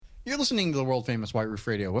You're listening to the world-famous White Roof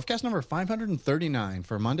Radio, Woofcast number 539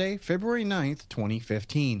 for Monday, February 9th,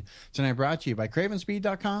 2015. Tonight brought to you by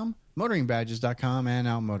CravenSpeed.com, MotoringBadges.com, and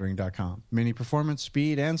OutMotoring.com. Mini performance,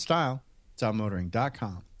 speed, and style. It's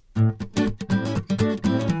OutMotoring.com.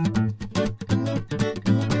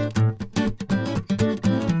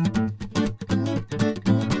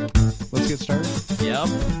 Let's get started. Yep.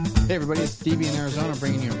 Hey everybody, it's Stevie in Arizona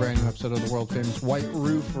bringing you a brand new episode of the world-famous White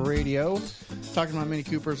Roof Radio. Talking about Mini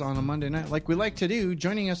Coopers on a Monday night, like we like to do.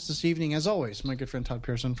 Joining us this evening, as always, my good friend Todd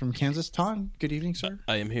Pearson from Kansas. Todd, good evening, sir.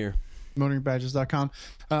 I am here. MotoringBadges.com.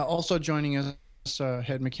 Also joining us,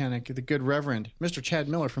 head mechanic, the good Reverend Mr. Chad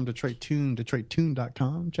Miller from Detroit Tune,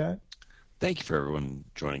 DetroitTune.com. Chad? Thank you for everyone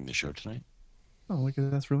joining the show tonight. Oh, look at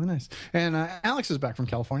that. That's really nice. And Alex is back from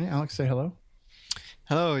California. Alex, say hello.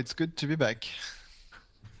 Hello, it's good to be back.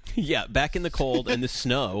 Yeah, back in the cold and the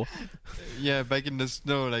snow. Yeah, back in the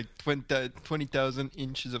snow, like 20,000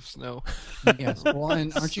 inches of snow. Yes. Well,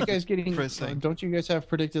 and aren't you guys getting? Don't you guys have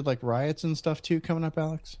predicted like riots and stuff too coming up,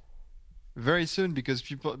 Alex? Very soon, because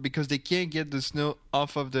they can't get the snow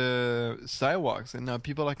off of the sidewalks, and now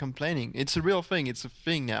people are complaining. It's a real thing. It's a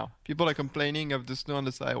thing now. People are complaining of the snow on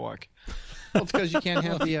the sidewalk. Well, it's because you can't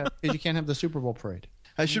have the Super Bowl parade.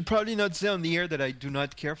 I should probably not say on the air that I do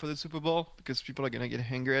not care for the Super Bowl, because people are gonna get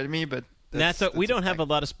angry at me. But we don't have a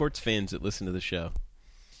lot of sports fans that listen to the show.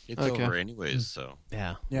 It's over anyways, so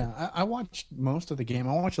yeah. I watched most of the game.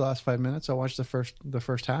 I watched the last 5 minutes. I watched the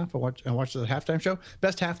first half. I watched the halftime show.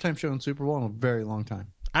 Best halftime show in Super Bowl in a very long time.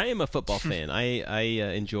 I am a football fan. I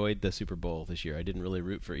enjoyed the Super Bowl this year. I didn't really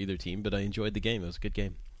root for either team, but I enjoyed the game. It was a good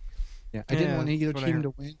game. Yeah, I didn't want either team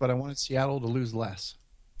to win, but I wanted Seattle to lose less.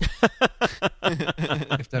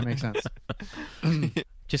 If that makes sense.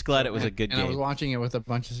 Just glad it was a good game. I was watching it with a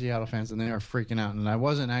bunch of Seattle fans, and they are freaking out. And I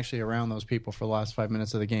wasn't actually around those people for the last 5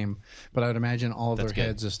 minutes of the game, but I would imagine all of their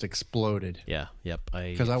heads just exploded. Yeah, yep.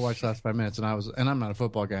 Because I watched the last 5 minutes, and I'm not a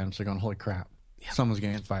football guy. I'm just going, holy crap, someone's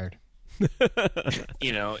getting fired.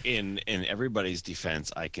 You know, in everybody's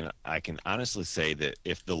defense, I can honestly say that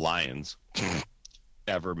if the Lions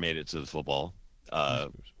ever made it to the football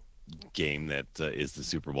game that is the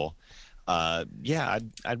Super Bowl, I'd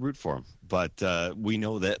root for them. But we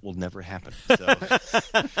know that will never happen.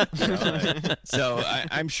 So,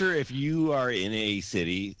 I'm sure if you are in a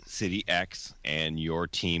city X, and your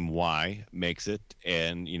team Y makes it,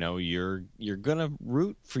 and you're gonna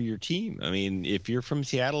root for your team. I mean, if you're from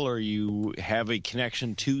Seattle or you have a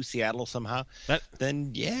connection to Seattle somehow,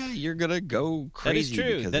 then you're gonna go crazy. That is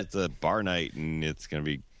true. Because it's a bar night and it's gonna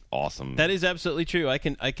be awesome. That is absolutely true. I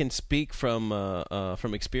can speak from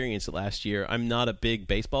experience last year. I'm not a big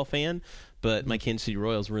baseball fan, but my Kansas City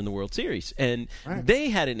Royals were in the World Series, and they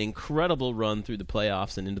had an incredible run through the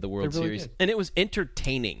playoffs and into the World Series, and it was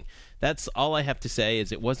entertaining. That's all I have to say.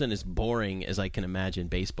 Is it wasn't as boring as I can imagine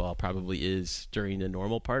baseball probably is during the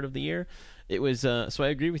normal part of the year. It was so I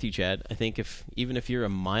agree with you, Chad. I think even if you're a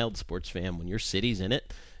mild sports fan, when your city's in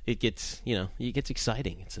it, it gets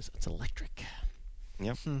exciting. It's electric.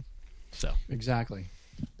 Yep. So exactly.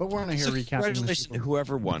 But we're not here recapping. Congratulations to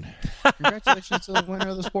whoever won. Congratulations to the winner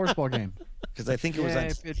of the sports ball game. Because I think it was on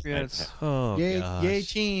Patriots. Oh, yay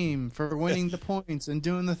team for winning the points and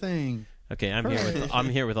doing the thing. Okay, I'm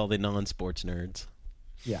here with all the non-sports nerds.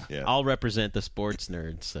 Yeah. I'll represent the sports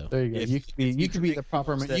nerds. So there you go. You could be the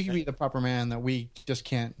proper man. You could be the proper man that we just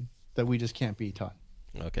can't be, Todd.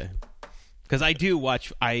 Okay. Because I do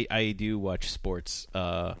watch sports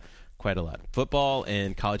quite a lot. Football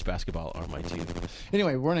and college basketball are my two.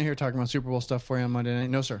 Anyway, we're not here talking about Super Bowl stuff for you on Monday night.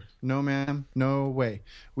 No, sir. No, ma'am. No way.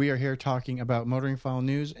 We are here talking about Motoring File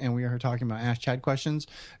news, and we are here talking about Ask Chad questions,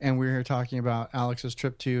 and we're here talking about Alex's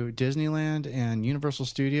trip to Disneyland and Universal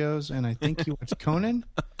Studios, and I think you watched Conan.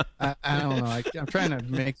 I don't know. I'm trying to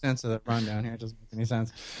make sense of the rundown here. It doesn't make any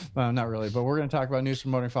sense. Not really. But we're going to talk about news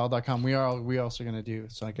from motoringfile.com. We also going to do,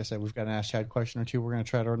 so like I said, we've got an Ask Chad question or two. We're going to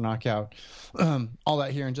try to knock out all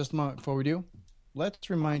that here in just a moment. Before we do, let's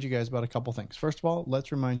remind you guys about a couple things. First of all,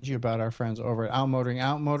 let's remind you about our friends over at Outmotoring,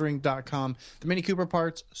 outmotoring.com, the Mini Cooper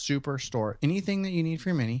Parts Superstore. Anything that you need for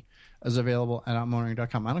your Mini is available at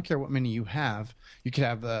outmotoring.com. I don't care what Mini you have. You could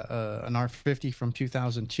have an R50 from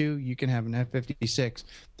 2002. You can have an F56.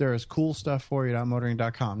 There is cool stuff for you at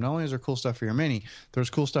outmotoring.com. Not only is there cool stuff for your Mini, there's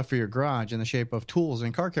cool stuff for your garage in the shape of tools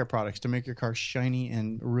and car care products to make your car shiny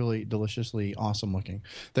and really deliciously awesome looking.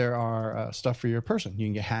 There are stuff for your person. You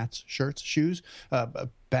can get hats, shirts, shoes,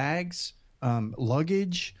 bags,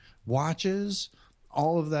 luggage, watches,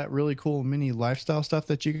 all of that really cool Mini lifestyle stuff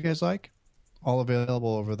that you guys like. all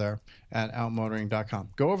available over there at outmotoring.com.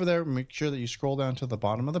 Go over there, make sure that you scroll down to the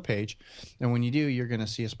bottom of the page, and when you do, you're going to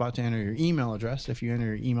see a spot to enter your email address. If you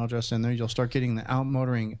enter your email address in there, you'll start getting the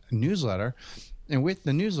Outmotoring newsletter, and with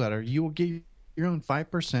the newsletter, you will get your own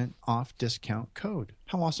 5% off discount code.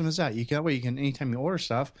 How awesome is that? That way you can, anytime you order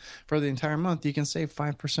stuff for the entire month, you can save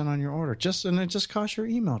 5% on your order. And it just costs your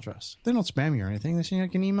email address. They don't spam you or anything. They send you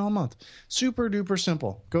like an email a month. Super duper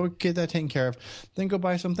simple. Go get that taken care of. Then go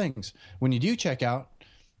buy some things. When you do check out,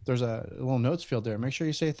 there's a little notes field there. Make sure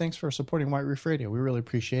you say thanks for supporting White Reef Radio. We really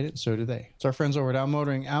appreciate it. So do they. It's our friends over at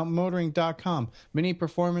Outmotoring. Outmotoring.com. Mini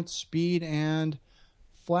performance, speed, and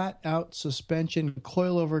flat out suspension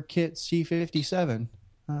coilover kit C57.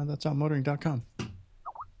 That's outmotoring.com.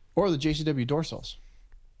 Or the JCW door cells.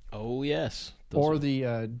 Oh, yes. Or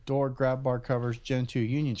the door grab bar covers Gen 2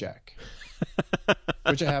 Union Jack.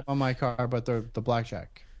 Which I have on my car, but they're the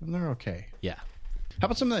blackjack. And they're okay. Yeah. How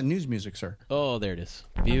about some of that news music, sir? Oh, there it is.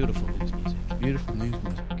 Beautiful news music. Beautiful news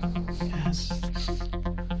music. Yes.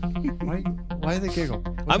 Why the giggle?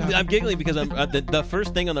 I'm giggling because the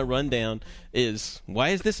first thing on the rundown is, why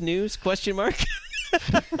is this news? Question mark.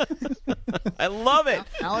 I love it.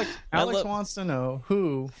 Alex wants to know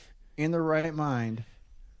who, in their right mind,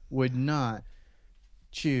 would not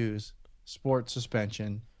choose sport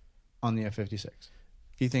suspension on the F-56.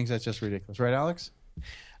 He thinks that's just ridiculous, right, Alex?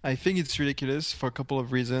 I think it's ridiculous for a couple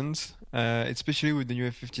of reasons, especially with the new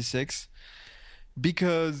F-56.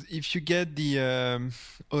 Because if you get the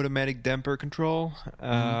automatic damper control,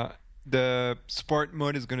 the sport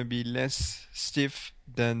mode is going to be less stiff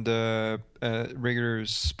than the regular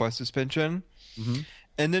sport suspension. Mm-hmm.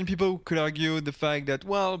 And then people could argue the fact that,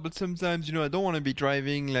 well, but sometimes, I don't want to be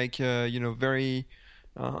driving like, very,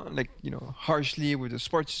 harshly with the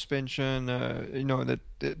sport suspension,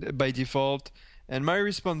 that by default. And my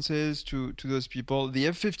response is to those people, the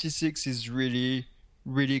F-56 is really,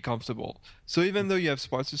 really comfortable. So even though you have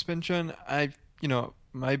sport suspension,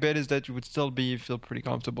 my bet is that you would still feel pretty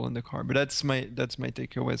comfortable in the car. But that's my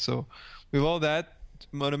takeaway. So with all that,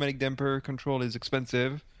 automatic damper control is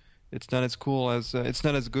expensive. It's not as cool as it's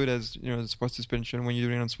not as good as the sport suspension when you're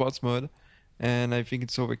doing it on sports mode, and I think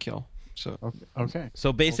it's overkill. So okay.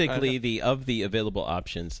 So basically, the available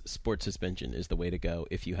options, sport suspension is the way to go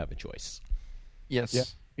if you have a choice.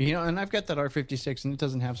 Yes. Yeah. And I've got that R56, and it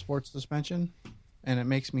doesn't have sports suspension, and it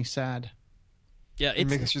makes me sad. Yeah, it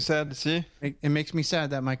makes you sad. See, it makes me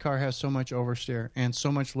sad that my car has so much oversteer and so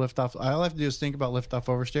much liftoff. All I have to do is think about liftoff,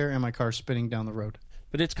 oversteer, and my car's spinning down the road.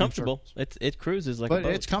 But it's comfortable. It cruises like a boat.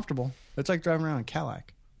 But it's comfortable. It's like driving around in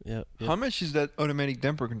Cadillac. Yep. How much is that automatic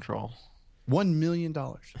damper control? $1 million.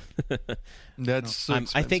 That's so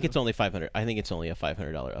expensive. I think it's only $500. I think it's only a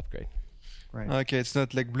 $500 upgrade. Right. Okay, it's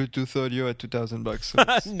not like Bluetooth audio at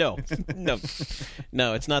 $2,000. So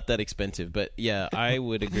no, it's not that expensive. But yeah, I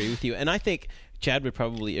would agree with you, and I think Chad would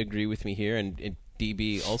probably agree with me here, and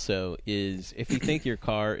DB also is if you think your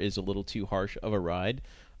car is a little too harsh of a ride,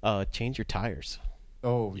 change your tires.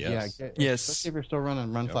 Oh, yes. Yeah. Yes. Especially if you're still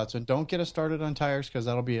running run flats. And don't get us started on tires because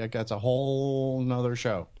that's a whole nother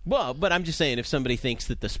show. Well, but I'm just saying if somebody thinks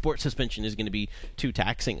that the sport suspension is going to be too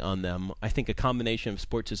taxing on them, I think a combination of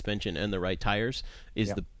sport suspension and the right tires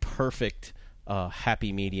is the perfect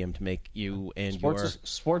happy medium to make you and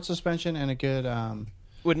sport suspension and a good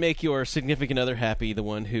would make your significant other happy, the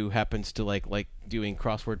one who happens to like doing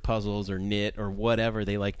crossword puzzles or knit or whatever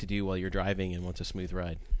they like to do while you're driving and wants a smooth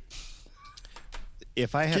ride.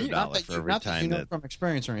 If I had $1 for every time that from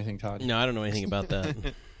experience or anything, Todd. No, I don't know anything about that.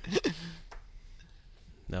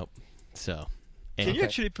 Nope. So, can you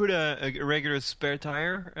actually put a regular spare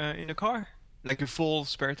tire in the car, like a full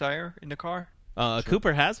spare tire in the car?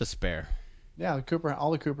 Cooper has a spare. Yeah,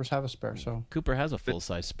 all the Coopers have a spare. So Cooper has a full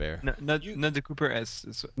size spare. Not the Cooper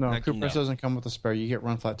S. No, Cooper S doesn't come with a spare. You get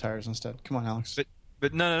run flat tires instead. Come on, Alex.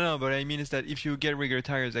 But no. But I mean is that if you get regular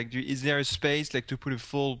tires, like, is there a space like to put a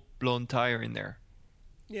full blown tire in there?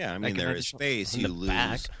 Yeah, I mean, there is space. You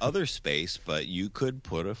lose other space, but you could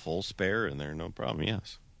put a full spare in there, no problem,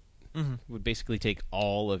 yes. Mm-hmm. It would basically take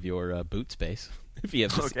all of your boot space. If you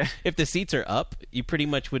have if the seats are up, you pretty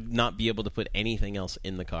much would not be able to put anything else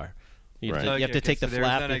in the car. You have to take the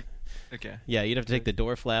flap. Yeah, you'd have to take the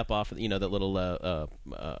door flap off, that little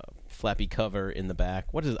flappy cover in the back.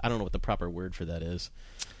 I don't know what the proper word for that is.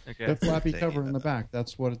 Okay. The flappy cover in the back.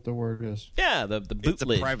 That's what the word is. Yeah, the boot lid. It's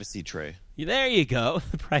a privacy tray. There you go.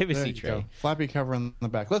 The privacy tray. Go. Flappy cover in the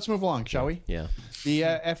back. Let's move along, shall we? Yeah. The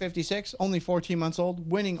F-56, only 14 months old,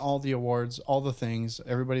 winning all the awards, all the things.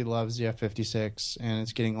 Everybody loves the F-56, and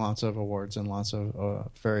it's getting lots of awards and lots of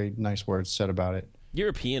very nice words said about it.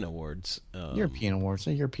 European awards. European awards.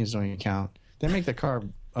 The Europeans don't even count. They make the car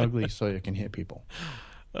ugly so you can hit people.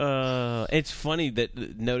 It's funny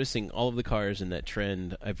that noticing all of the cars in that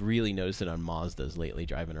trend, I've really noticed it on Mazdas lately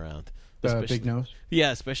driving around. Big nose?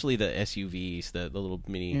 Yeah, especially the SUVs, the little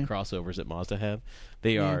mini crossovers that Mazda have.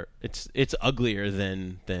 They are it's uglier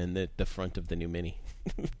than the front of the new Mini.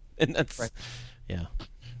 And that's right. Yeah.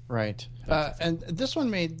 Right. And this one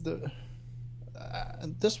made the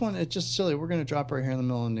this one, it's just silly. We're going to drop right here in the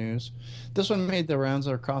middle of the news. This one made the rounds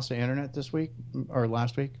across the internet this week, or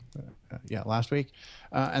last week. Last week.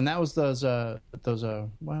 And that was those well,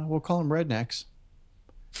 we'll call them rednecks.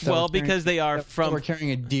 Well, because they are from... We're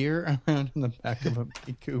carrying a deer around in the back of a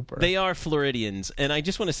Mini Cooper. They are Floridians. And I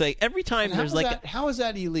just want to say, every time there's like... How is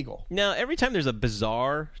that illegal? Now, every time there's a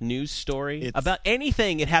bizarre news story about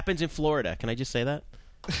anything, it happens in Florida. Can I just say that?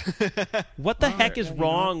 What the heck is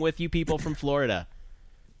wrong with you people from Florida?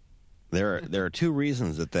 There are two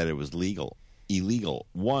reasons that it was illegal.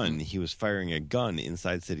 One, he was firing a gun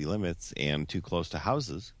inside city limits and too close to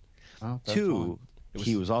houses. Oh, Two,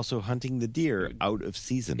 he was also hunting the deer out of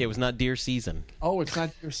season. It was not deer season. Oh, it's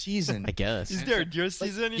not deer season. I guess. Is there deer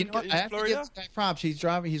season in I have Florida? to give this guy props. He's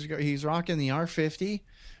rocking the R50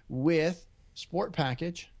 with sport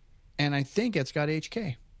package, and I think it's got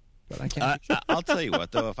HK. But I can't. I'll tell you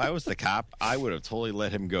what, though, if I was the cop, I would have totally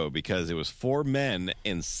let him go because it was 4 men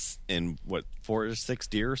and 4 or 6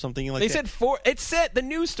 deer or something like that. They said 4. It said the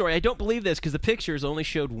news story. I don't believe this because the pictures only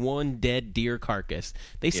showed 1 dead deer carcass.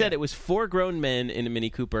 They said it was 4 grown men in a Mini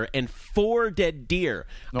Cooper and 4 dead deer.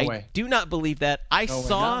 No way. I do not believe that. Not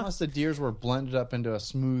unless the deers were blended up into a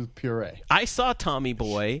smooth puree. I saw Tommy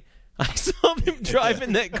Boy. I saw him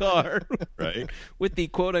driving that car right, with the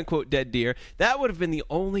quote-unquote dead deer. That would have been the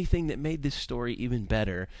only thing that made this story even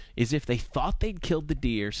better, is if they thought they'd killed the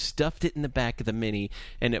deer, stuffed it in the back of the Mini,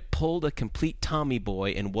 and it pulled a complete Tommy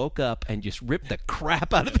Boy and woke up and just ripped the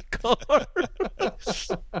crap out of the car.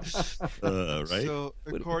 Right? So,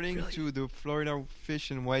 according to the Florida Fish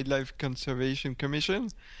and Wildlife Conservation Commission,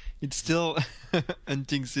 it's still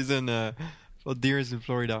hunting season for deers in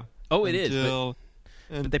Florida. Oh, it is.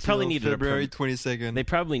 But they probably needed February 22nd. They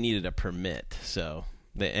probably needed a permit, so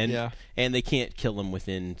and they can't kill them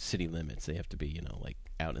within city limits. They have to be, like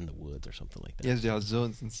out in the woods or something like that. Yes, there are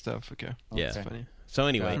zones and stuff. Okay, yeah, that's funny. So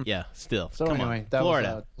anyway, still. So come anyway, on. that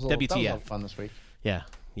Florida, was a WTF? lot of fun this week. Yeah.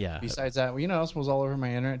 Besides that, you know what else was all over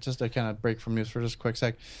my internet? Just to kind of break from news for just a quick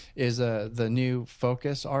sec, is the new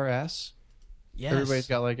Focus RS. Yes. Everybody's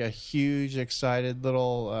got like a huge, excited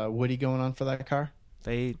little Woody going on for that car.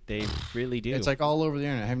 They really do. It's like all over the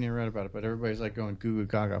internet. I haven't even read about it, but everybody's like going goo goo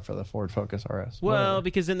gaga for the Ford Focus RS. Well, Whatever.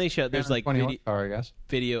 because then they show there's like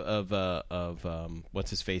video of what's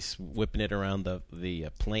his face whipping it around the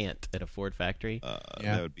plant at a Ford factory.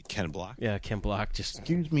 That would be Ken Block. Yeah, Ken Block just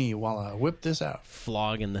excuse me while I whip this out,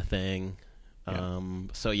 flogging the thing. Yeah.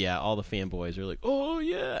 So yeah, all the fanboys are like, oh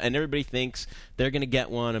yeah, and everybody thinks they're gonna get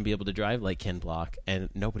one and be able to drive like Ken Block, and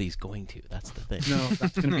nobody's going to. That's the thing. No,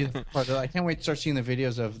 that's gonna be the part. I can't wait to start seeing the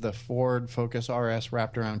videos of the Ford Focus RS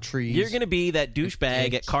wrapped around trees. You're gonna be that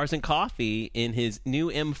douchebag at Cars and Coffee in his new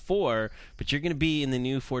M4, but you're gonna be in the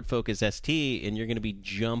new Ford Focus ST, and you're gonna be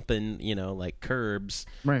jumping, like curbs,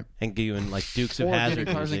 right, and doing like Dukes of Hazzard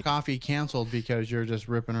Cars music. and Coffee canceled because you're just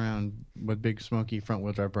ripping around with big smoky front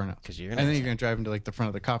wheel drive burnout. Because you're and then you're gonna drive into like the front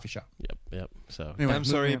of the coffee shop. Yep. So anyway, I'm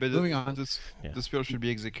sorry, but moving on. This bill should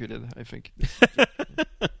be executed, I think.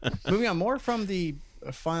 Moving on, more from the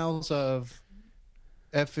files of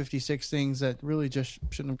F56 things that really just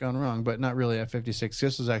shouldn't have gone wrong, but not really F56.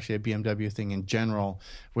 This was actually a BMW thing in general,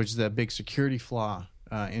 which is the big security flaw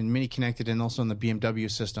in Mini Connected and also in the BMW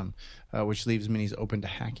system, which leaves Minis open to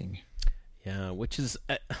hacking. Yeah, which is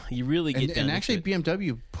you really get down and actually into it.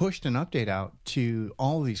 BMW pushed an update out to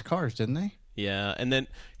all these cars, didn't they? Yeah, and then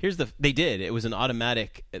they did. It was an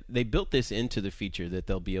automatic. They built this into the feature that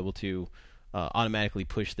they'll be able to automatically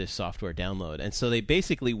push this software download, and so they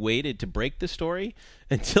basically waited to break the story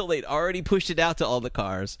until they'd already pushed it out to all the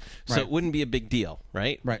cars, so it wouldn't be a big deal,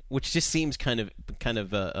 right? Right. Which just seems kind of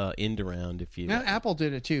end around if you. Now, Apple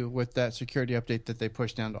did it too with that security update that they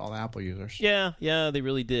pushed down to all Apple users. Yeah, they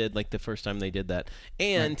really did. Like the first time they did that,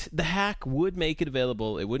 and the hack would make it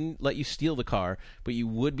available. It wouldn't let you steal the car, but you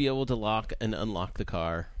would be able to lock and unlock the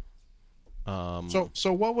car.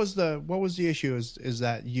 So what was the issue? Is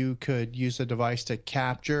that you could use a device to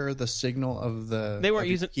capture the signal of the they weren't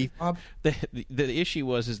using key fob? The issue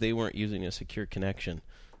was they weren't using a secure connection.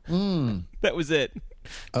 That was it.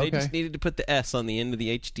 They just needed to put the S on the end of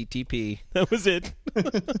the HTTP. That was it.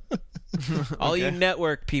 All you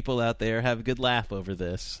network people out there have a good laugh over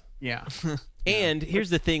this. Yeah. And here's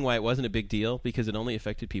the thing why it wasn't a big deal, because it only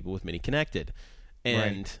affected people with Mini Connected.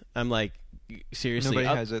 And I'm like, seriously,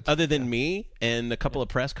 Nobody has it. other than me and a couple of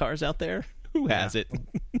press cars out there, who has it?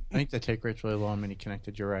 I think the take rate's really low on Mini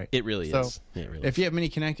Connected. You're right. It really So, is. It really if you have Mini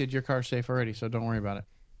Connected, your car's safe already, so don't worry about it.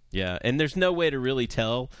 Yeah, and there's no way to really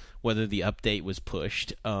tell whether the update was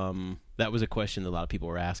pushed. That was a question that a lot of people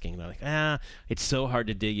were asking. They're like, it's so hard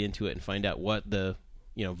to dig into it and find out what the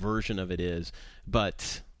version of it is.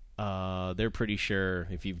 But they're pretty sure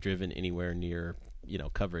if you've driven anywhere near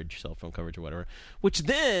coverage, cell phone coverage or whatever. Which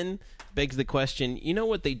then begs the question: you know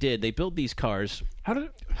what they did? They build these cars. How did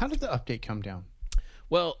the update come down?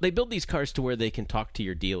 Well, they build these cars to where they can talk to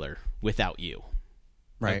your dealer without you.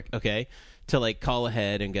 Right. Okay. To like call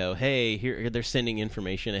ahead and go, hey, here they're sending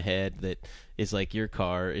information ahead that is like your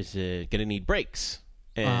car is going to need brakes,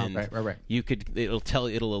 and right.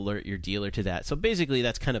 it'll alert your dealer to that. So basically,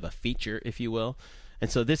 that's kind of a feature, if you will.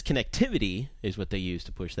 And so this connectivity is what they use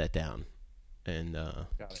to push that down. And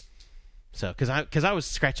got it. So because I was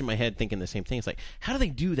scratching my head thinking the same thing. It's like, how do they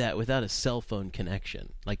do that without a cell phone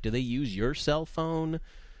connection? Like, do they use your cell phone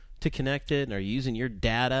to connect it, and are you using your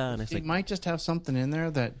data? And it's It like, might just have something in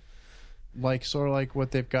there that, like, sort of like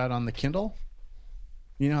what they've got on the Kindle.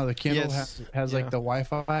 You know how the Kindle has like the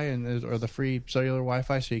Wi-Fi or the free cellular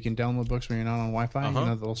Wi-Fi, so you can download books when you're not on Wi-Fi. You know,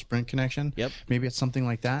 the little Sprint connection. Yep. Maybe it's something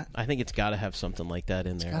like that. I think it's got to have something like that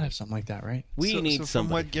in there. It's got to have something like that, right? We need From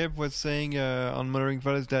somebody. what Gabe was saying on Motoring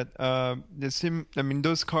Files, that those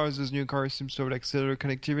new cars seem to have like cellular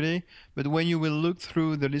connectivity, but when you will look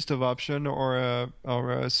through the list of options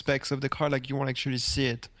or specs of the car, like you won't actually see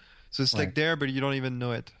it. So it's like there, but you don't even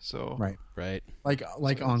know it. So Right. Like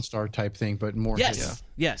OnStar type thing, but more.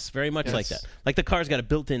 Yes, very much like that. Like the car's got a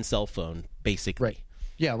built-in cell phone, basically. Right.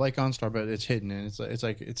 Yeah, like OnStar, but it's hidden and it's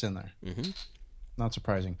like it's in there. Mm-hmm. Not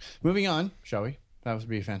surprising. Moving on, shall we? That would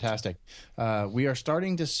be fantastic. We are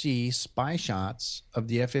starting to see spy shots of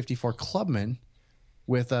the F-54 Clubman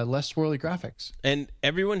with less swirly graphics. And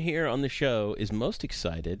everyone here on the show is most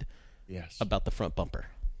excited about the front bumper.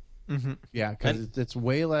 Mm-hmm. Yeah, because it's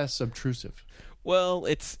way less obtrusive. Well,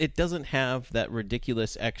 it doesn't have that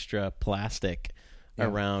ridiculous extra plastic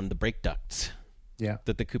around the brake ducts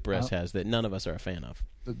that the Cooper S has that none of us are a fan of.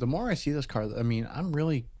 The more I see this car, I mean,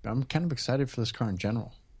 I'm kind of excited for this car in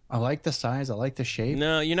general. I like the size. I like the shape.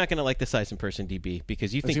 No, you're not going to like the size in person, DB,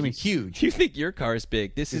 because you think it's going to be huge. You think your car is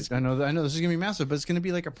big. I know this is going to be massive, but it's going to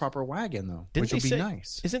be like a proper wagon, though, which will be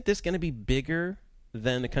nice. Isn't this going to be bigger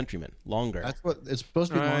than the Countryman? Longer. That's what it's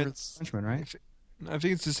supposed to be, longer than the Countryman, right? I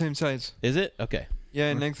think it's the same size. Is it? Okay.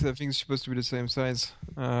 Yeah, next I think it's supposed to be the same size.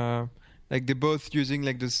 Like they're both using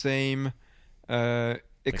like the same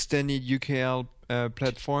extended UKL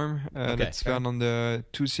platform that's found on the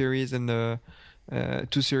 2 Series and the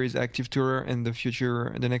 2 Series Active Tourer and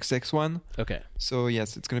the next X1. Okay. So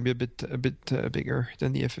yes, it's going to be a bit bigger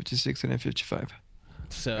than the F56 and F55.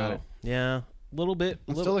 So yeah, a little bit.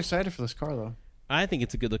 I'm still excited for this car, though. I think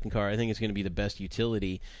it's a good-looking car. I think it's going to be the best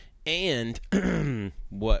utility. And the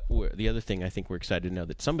other thing I think we're excited to know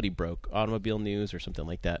that somebody broke, Automobile News or something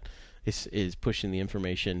like that, is pushing the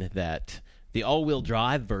information that the all-wheel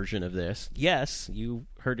drive version of this, yes, you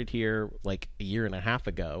heard it here like a year and a half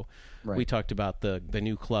ago. Right. We talked about the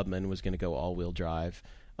new Clubman was going to go all-wheel drive.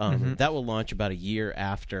 That will launch about a year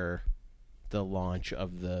after the launch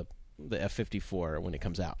of the F-54 when it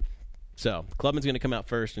comes out. So Clubman's going to come out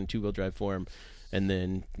first in two-wheel drive form, and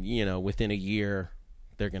then within a year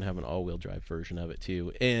they're going to have an all-wheel drive version of it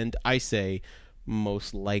too. And I say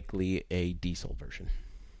most likely a diesel version.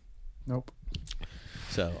 Nope.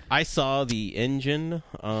 So I saw the engine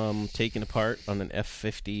taken apart on an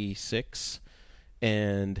F-56,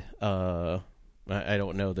 and I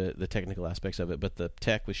don't know the technical aspects of it, but the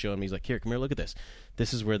tech was showing me, he's like, here, come here, look at this.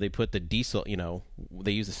 This is where they put the diesel,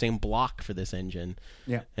 they use the same block for this engine.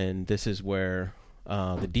 Yeah. And this is where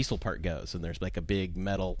the diesel part goes, and there's like a big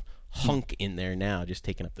metal hunk in there now just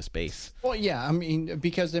taking up the space. Well, yeah, I mean,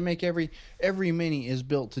 because they make every Mini is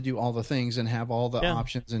built to do all the things and have all the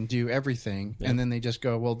options and do everything, and then they just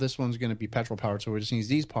go, well, this one's going to be petrol powered, so we just use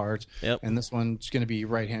these parts, and this one's going to be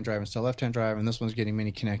right-hand drive instead of left-hand drive, and this one's getting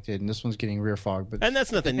Mini connected, and this one's getting rear fog. And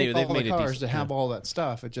that's nothing new. They've made the cars to have all that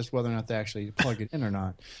stuff. It's just whether or not they actually plug it in or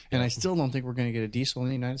not. And I still don't think we're going to get a diesel in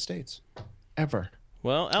the United States ever.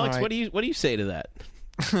 Well, Alex, what do you say to that?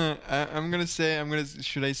 I'm gonna.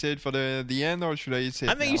 Should I say it for the end, or should I say it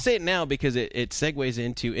I think now? you say it now because it segues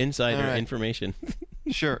into insider information.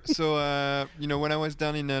 Sure. So, when I was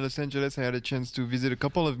down in Los Angeles, I had a chance to visit a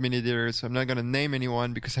couple of Mini dealers. So I'm not gonna name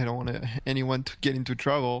anyone because I don't want anyone to get into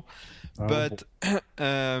trouble. But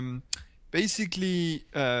basically,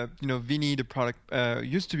 Vinny, the product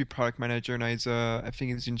used to be product manager, now he's I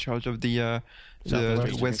think he's in charge of the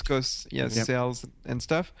West Coast, sales and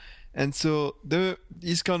stuff. And so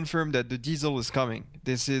he's confirmed that the diesel is coming.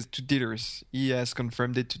 This is to dealers. He has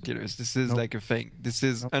confirmed it to dealers. This is like a thing. This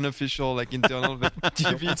is unofficial, like internal. But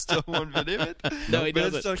TV still won't believe it. No, he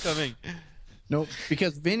doesn't. But it's still coming. Nope,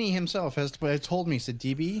 because Vinny himself has told me, he said,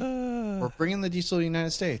 DB, we're bringing the diesel to the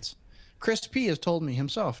United States. Chris P has told me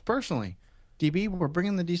himself, personally, DB, we're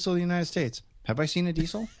bringing the diesel to the United States. Have I seen a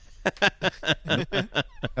diesel?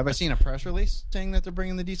 Have I seen a press release saying that they're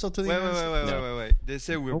bringing the diesel to the United States? Wait. They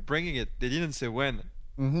say we're bringing it. They didn't say when.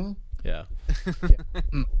 Mm-hmm. Yeah.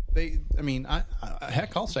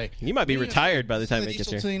 Heck, I'll say. You might be retired by the time it gets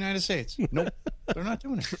here. To the United States. Nope. They're not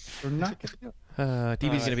doing it. They're not going to do it.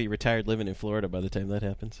 DB's going to be retired living in Florida by the time that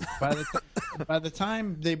happens. By the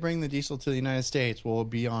time they bring the diesel to the United States, we'll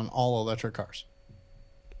be on all electric cars.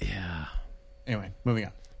 Yeah. Anyway, moving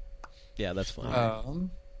on. Yeah, that's fine.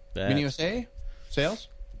 Mini USA sales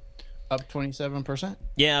up 27%.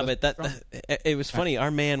 Yeah, but it was funny.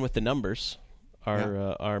 Our man with the numbers,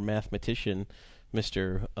 our mathematician,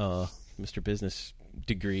 Mr. Business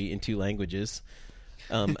degree in 2 languages,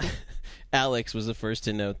 Alex was the first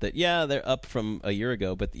to note that they're up from a year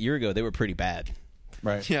ago, but the year ago they were pretty bad.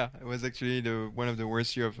 Right. Yeah, it was actually one of the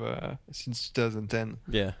worst years since 2010.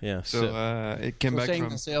 Yeah. So it came back saying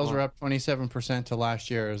from the sales are up 27% to last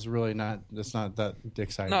year is really not. It's not that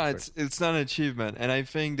exciting. No, it's not an achievement, and I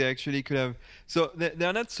think they actually could have. So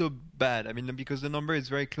they're not so bad. I mean, because the number is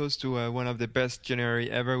very close to one of the best January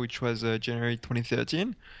ever, which was January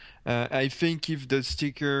 2013. I think if the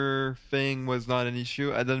sticker thing was not an issue,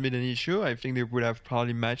 hadn't been an issue, I think they would have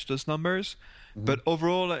probably matched those numbers. Mm-hmm. But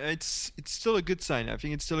overall, it's still a good sign. I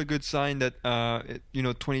think it's still a good sign that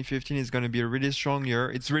 2015 is going to be a really strong year.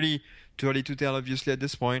 It's really too early to tell, obviously, at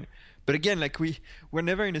this point. But again, like we're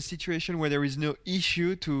never in a situation where there is no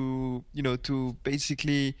issue to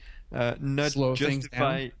basically not slow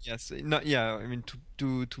justify. Yes, not yeah. I mean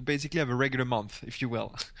to basically have a regular month, if you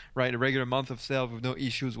will, right? A regular month of sales with no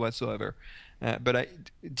issues whatsoever. But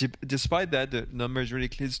despite that, the number is really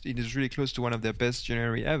close. It is really close to one of their best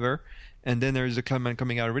January ever. And then there is a Clubman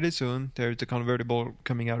coming out really soon. There is the convertible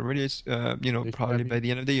coming out really, probably by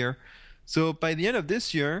the end of the year. So by the end of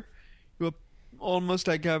this year, you'll almost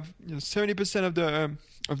like have 70% of the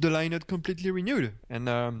lineup completely renewed, and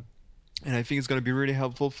I think it's going to be really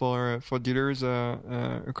helpful for dealers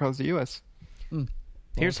across the U.S.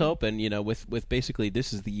 Here's hoping, with basically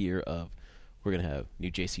this is the year of we're going to have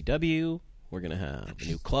new JCW, we're going to have a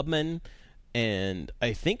new Clubman. And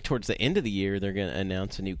I think towards the end of the year, they're going to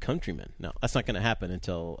announce a new Countryman. Now, that's not going to happen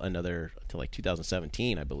until like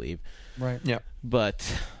 2017, I believe. Right. Yeah.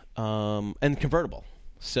 But, and convertible.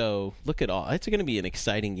 So look at all. It's going to be an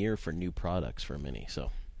exciting year for new products for Mini.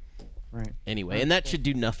 So, right. Anyway, and that should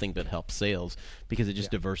do nothing but help sales because it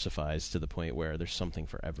just diversifies to the point where there's something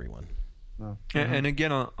for everyone. Oh. And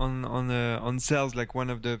again, on sales, like one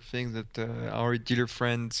of the things that our dealer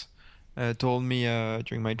friends told me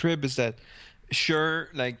during my trip is that sure,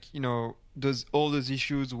 like all those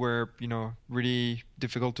issues were really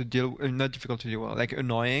difficult to deal, not difficult to deal with, like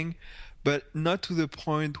annoying, but not to the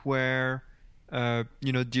point where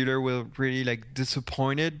dealer will really like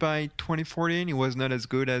disappointed by 2014. It was not as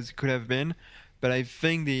good as it could have been, but I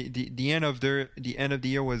think the end of the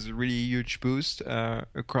year was a really huge boost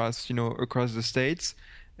across the states,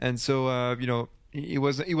 and so it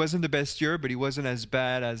wasn't the best year, but it wasn't as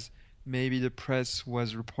bad as maybe the press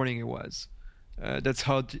was reporting it was. That's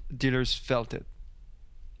how dealers felt it.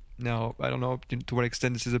 Now, I don't know to what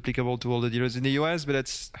extent this is applicable to all the dealers in the U.S., but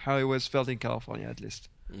that's how it was felt in California, at least.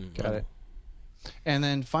 Got it. And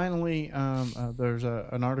then finally, there's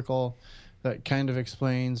an article that kind of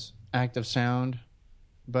explains active sound,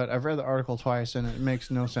 but I've read the article twice, and it makes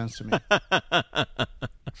no sense to me.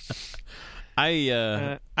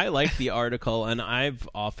 I like the article, and I've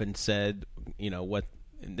often said,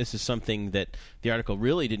 and this is something that the article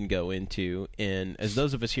really didn't go into. And as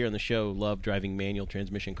those of us here on the show love driving manual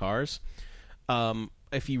transmission cars,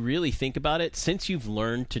 if you really think about it, since you've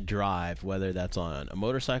learned to drive, whether that's on a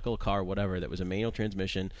motorcycle, a car, whatever, that was a manual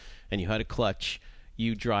transmission, and you had a clutch,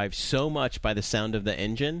 you drive so much by the sound of the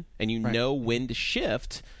engine, and you know when to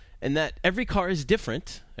shift, and that every car is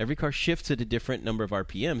different. Every car shifts at a different number of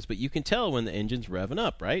RPMs, but you can tell when the engine's revving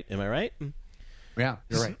up, right? Am I right? Yeah,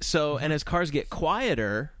 you're right. So, and as cars get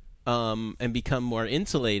quieter and become more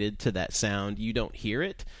insulated to that sound, you don't hear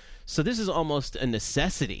it. So this is almost a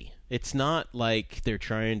necessity. It's not like they're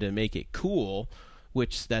trying to make it cool,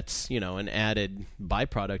 which that's, an added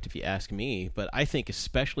byproduct if you ask me. But I think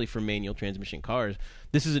especially for manual transmission cars,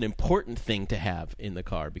 this is an important thing to have in the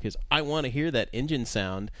car because I want to hear that engine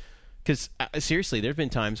sound. Because seriously, there have been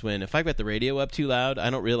times when if I've got the radio up too loud, I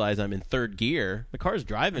don't realize I'm in third gear. The car's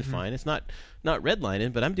driving fine. It's not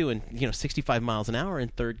redlining, but I'm doing 65 miles an hour in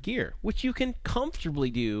third gear, which you can comfortably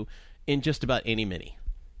do in just about any Mini.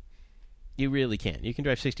 You really can. You can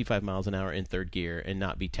drive 65 miles an hour in third gear and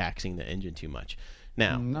not be taxing the engine too much.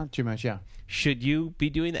 Now, not too much, yeah. Should you be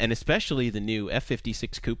doing that? And especially the new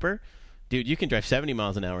F56 Cooper, dude, you can drive 70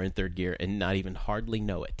 miles an hour in third gear and not even hardly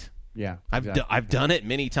know it. Yeah, exactly. I've done it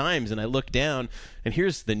many times, and I look down, and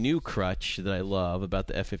here's the new crutch that I love about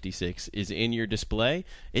the F56 is in your display.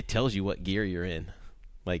 It tells you what gear you're in.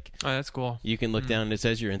 Like, oh, that's cool. You can look down, and it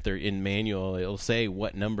says you're in manual. It'll say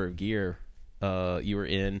what number of gear you were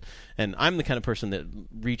in, and I'm the kind of person that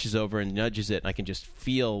reaches over and nudges it, and I can just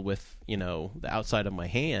feel with the outside of my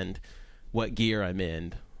hand what gear I'm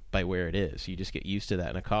in by where it is. You just get used to that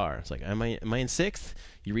in a car. It's like, am I in sixth?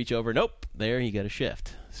 You reach over, nope, there you got to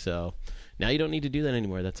shift. So now you don't need to do that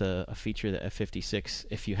anymore. That's a feature of the F56.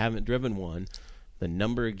 If you haven't driven one, the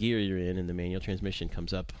number of gear you're in the manual transmission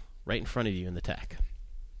comes up right in front of you in the tach.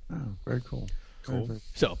 Oh, very cool. Cool.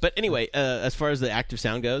 So, but anyway, as far as the active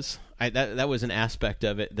sound goes, that was an aspect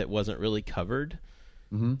of it that wasn't really covered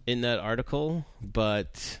in that article,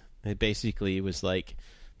 but it basically was like,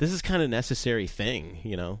 this is kind of a necessary thing,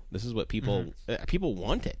 This is what people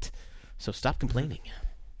want it. So stop complaining.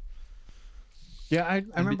 Yeah, I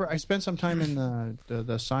remember I spent some time in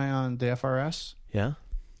the Scion, the FRS. Yeah.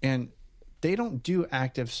 And they don't do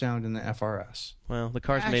active sound in the FRS. Well, the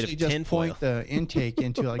car's made of tinfoil. Just point the intake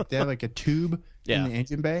into they have like a tube in the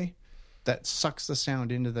engine bay that sucks the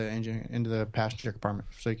sound into the engine, into the passenger compartment,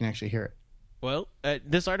 so you can actually hear it. Well,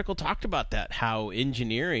 this article talked about that, how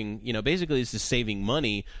engineering, basically this is saving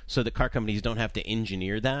money so that car companies don't have to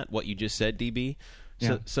engineer that, what you just said, DB.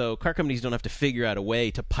 So car companies don't have to figure out a way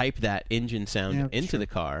to pipe that engine sound into the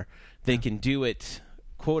car. They can do it,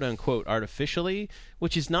 quote-unquote, artificially,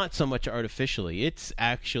 which is not so much artificially. It's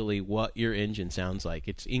actually what your engine sounds like.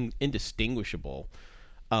 It's indistinguishable.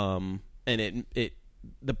 And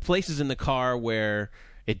the places in the car where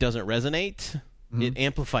it doesn't resonate, it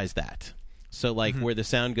amplifies that. So, like, where the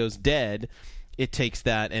sound goes dead, it takes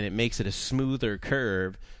that and it makes it a smoother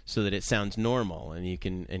curve so that it sounds normal. And you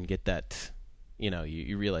can get that,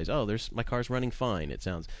 you realize, oh, my car's running fine. It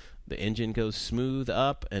sounds, the engine goes smooth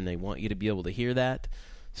up, and they want you to be able to hear that.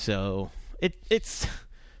 So, it's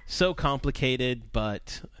so complicated,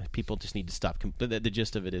 but people just need to stop. The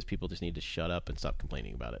gist of it is people just need to shut up and stop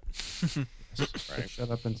complaining about it. Right. Shut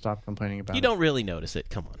up and stop complaining about it. You don't really notice it.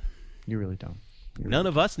 Come on. You really don't. None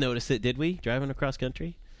of us noticed it, did we? Driving across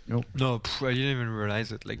country? Nope. No, I didn't even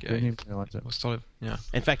realize it. Like, I didn't even realize it. Was sort of, yeah.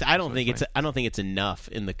 In fact, I don't think it's enough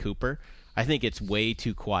in the Cooper. I think it's way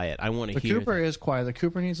too quiet. I want to hear. The Cooper is quiet. The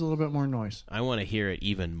Cooper needs a little bit more noise. I want to hear it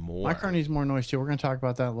even more. My car needs more noise too. We're going to talk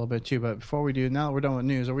about that a little bit too. But before we do, now that we're done with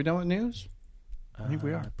news, are we done with news? I think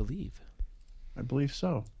we are. I believe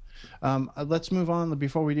so. Let's move on.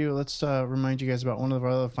 Before we do, let's remind you guys about one of our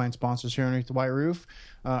other fine sponsors here underneath the white roof.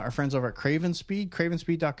 Our friends over at Craven Speed,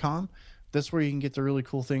 cravenspeed.com. That's where you can get the really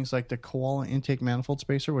cool things like the Koala intake manifold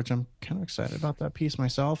spacer, which I'm kind of excited about that piece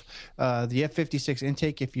myself. The F56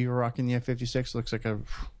 intake, if you're rocking the F56,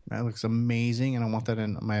 that looks amazing, and I want that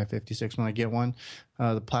in my F56 when I get one.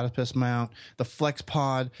 The platypus mount, the flex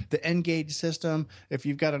pod, the N-gauge system. If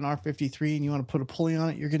you've got an R53 and you want to put a pulley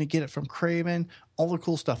on it, you're going to get it from Craven. All the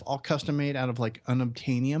cool stuff, all custom made out of like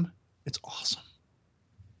unobtainium. It's awesome.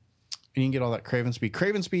 And you can get all that Craven Speed.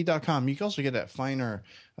 Cravenspeed.com. You can also get that finer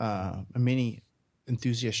mini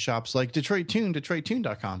enthusiast shops like Detroit Tune.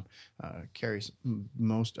 DetroitTune.com carries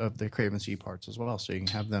most of the Craven Speed parts as well. So you can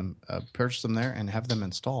have them purchase them there and have them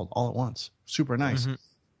installed all at once. Super nice.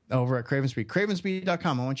 Over at Craven Speed.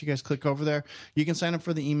 Cravenspeed.com. I want you guys to click over there. You can sign up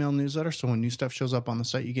for the email newsletter, so when new stuff shows up on the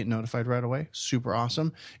site, you get notified right away. Super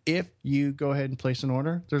awesome. If you go ahead and place an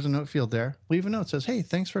order, there's a note field there. Leave a note that says, hey,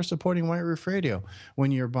 thanks for supporting White Roof Radio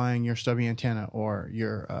when you're buying your stubby antenna or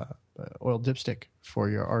your oil dipstick for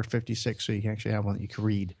your R56, so you can actually have one that you can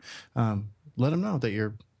read. Let them know that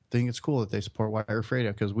you're think it's cool that they support White Roof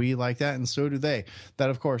Radio, because we like that, and so do they. That,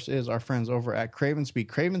 of course, is our friends over at Craven Speed.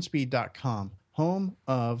 Cravenspeed.com. Home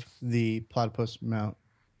of the platypus mount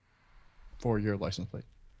for your license plate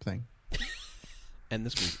thing. And the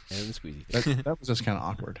squeezy thing. That was just kind of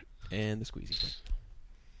awkward. And the squeezy thing.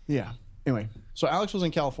 Yeah. Anyway, so Alex was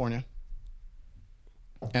in California,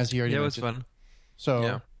 as he already mentioned. It was fun.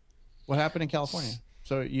 So, what happened in California?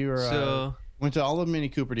 So you were Went to all the Mini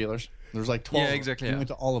Cooper dealers. There was like 12. Yeah, exactly. You Yeah. went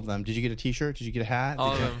to all of them. Did you get a T-shirt? Did you get a hat?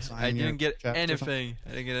 All Did of you them. sign I your didn't get chest or something? anything. I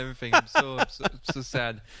didn't get anything. I'm so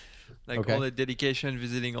sad. Like Okay. all the dedication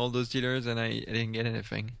visiting all those dealers, and I didn't get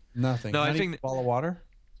anything. Nothing. No, Not I even think a bottle of water.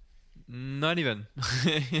 Not even.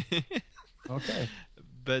 Okay.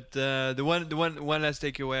 But the one last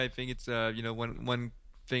takeaway, I think it's one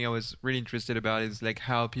thing I was really interested about is like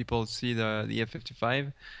how people see the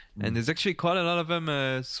F55, and there's actually quite a lot of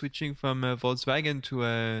them switching from Volkswagen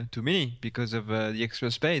to Mini because of the extra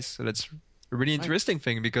space. So that's a really interesting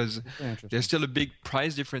thing because there's still a big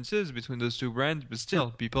price differences between those two brands, but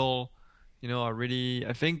still people are really.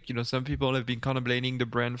 I think some people have been contemplating the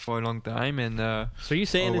brand for a long time, and So are you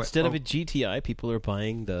saying instead of a GTI, people are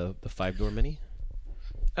buying the 5-door Mini?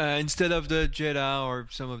 Instead of the Jetta or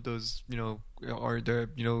some of those, or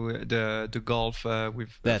the Golf with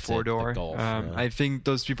the That's it, the 4-door. Golf, yeah. I think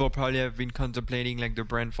those people probably have been contemplating like the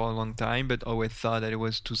brand for a long time, but always thought that it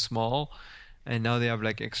was too small, and now they have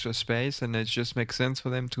like extra space, and it just makes sense for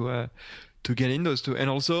them to get in those two. And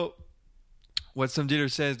also, what some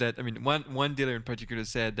dealers says that one dealer in particular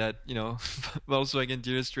said that Volkswagen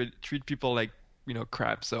dealers treat people like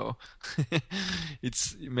crap, so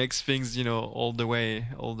it makes things all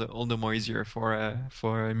the more easier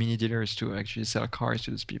for Mini dealers to actually sell cars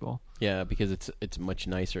to those people. Yeah, because it's a much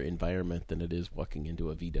nicer environment than it is walking into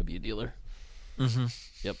a VW dealer. Mm-hmm.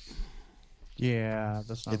 Yep. Yeah,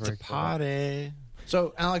 that's not It's very a party.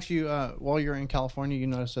 So, Alex, you while you're in California, you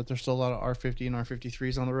noticed that there's still a lot of R50 and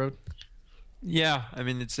R53s on the road. Yeah,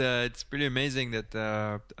 it's pretty amazing that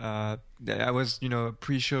that I was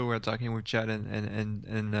pre-show we were talking with Chad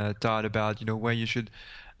and Todd about where you should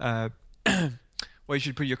where you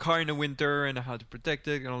should put your car in the winter and how to protect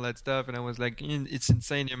it and all that stuff, and I was like, it's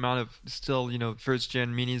insane the amount of still first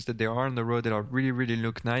gen Minis that there are on the road that are really really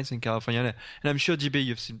look nice in California, and I'm sure GB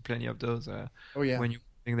you've seen plenty of those. Oh yeah. When you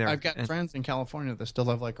there. I've got friends in California that still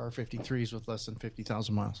have like R53s with less than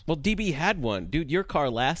 50,000 miles. Well, DB had one. Dude, your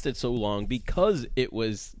car lasted so long because it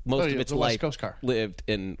was most of its life West Coast car. lived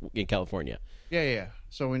in California. Yeah.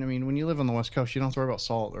 So when you live on the West Coast, you don't have to worry about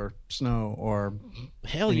salt or snow or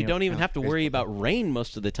hell, you don't even have to worry about rain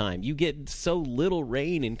most of the time. You get so little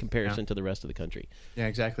rain in comparison to the rest of the country. Yeah,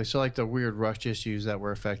 exactly. So like the weird rush issues that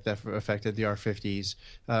affected the R50s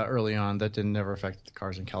early on, that didn't never affect the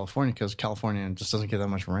cars in California because California just doesn't get that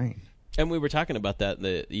much rain. And we were talking about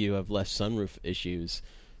that you have less sunroof issues.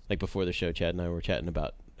 Like before the show, Chad and I were chatting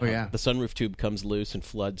about the sunroof tube comes loose and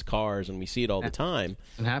floods cars, and we see it all the time.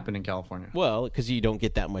 It happened in California. Well, because you don't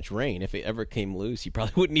get that much rain. If it ever came loose, you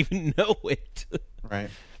probably wouldn't even know it. Right.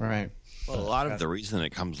 Well, a lot of the reason it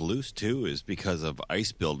comes loose, too, is because of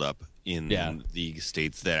ice buildup in the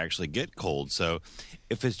states that actually get cold. So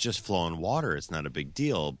if it's just flowing water, it's not a big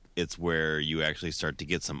deal. It's where you actually start to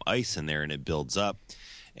get some ice in there and it builds up.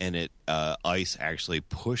 And ice actually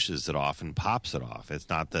pushes it off and pops it off. It's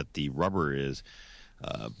not that the rubber is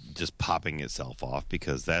just popping itself off,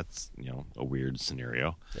 because that's a weird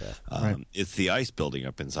scenario. It's the ice building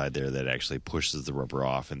up inside there that actually pushes the rubber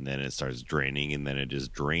off, and then it starts draining, and then it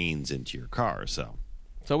just drains into your car. So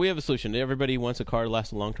we have a solution. Everybody wants a car to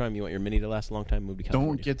last a long time. You want your Mini to last a long time? Move to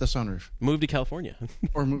California. Don't get the sunroof. Move to California.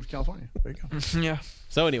 Or move to California. There you go. Yeah.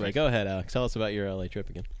 So anyway, go ahead, Alex. Tell us about your LA trip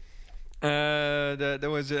again. There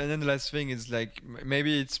was, and then the last thing is like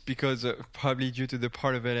maybe it's because probably due to the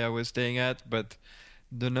part of LA I was staying at, but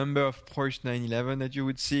the number of Porsche 911 that you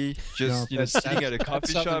would see just sitting at a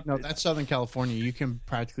coffee shop. No, that's Southern California. You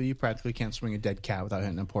practically can't swing a dead cat without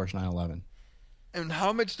hitting a Porsche 911. And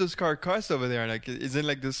how much does car cost over there? Like, is it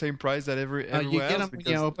like the same price that everywhere You else?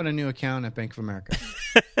 open a new account at Bank of America.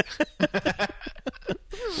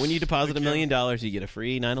 When you deposit $1 million, you get a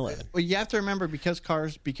free 911. Well, you have to remember, because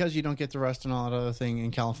you don't get the rust and all that other thing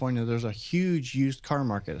in California, there's a huge used car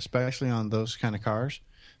market, especially on those kind of cars.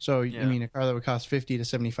 So, I mean, a car that would cost $50,000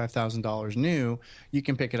 to $75,000 new, you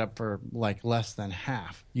can pick it up for like less than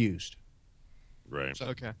half used. Right. So,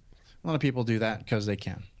 a lot of people do that because they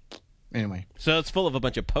can. Anyway, so it's full of a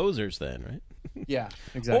bunch of posers, then, right? Yeah,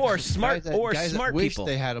 exactly. Or smart guys that smart wish people.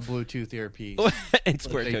 They had a Bluetooth earpiece and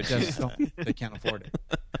square coaches. They can't afford it.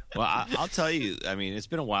 Well, I'll tell you, I mean, it's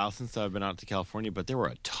been a while since I've been out to California, but there were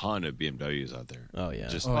a ton of BMWs out there. Oh, yeah.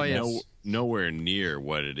 Just yes. nowhere near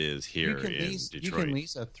what it is here in Detroit. You can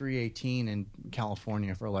lease a 318 in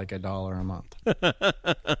California for like $1 a month.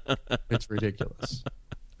 It's ridiculous.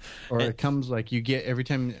 Or it comes like you get every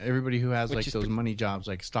time, everybody who has like those money jobs,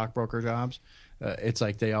 like stockbroker jobs, it's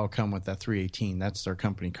like they all come with that 318. That's their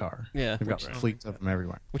company car. Yeah. They've got fleets of them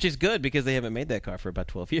everywhere. Which is good, because they haven't made that car for about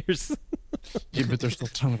 12 years. Yeah, but there's still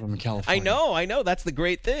a ton of them in California. I know. That's the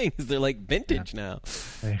great thing, is they're like vintage now.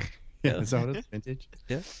 Yeah, is that what it is? Vintage?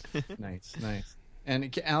 Yeah. Nice.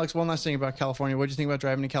 And Alex, one last thing about California. What did you think about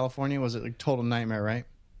driving to California? Was it like total nightmare, right?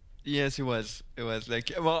 Yes, it was. It was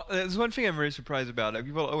like, well, there's one thing I'm very surprised about. Like,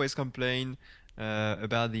 people always complain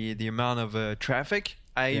about the amount of traffic.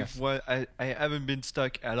 I haven't been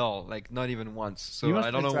stuck at all, like not even once. So you must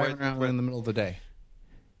I don't have know been driving around in the middle of the day.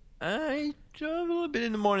 I drove a little bit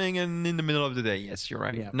in the morning and in the middle of the day. Yes, you're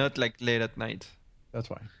right. Yeah. Not like late at night.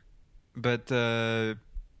 That's why. But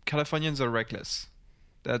Californians are reckless.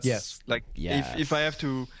 That's like Yes. if I have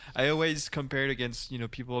to, I always compare it against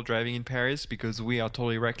people driving in Paris because we are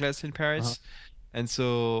totally reckless in Paris, and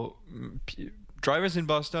so drivers in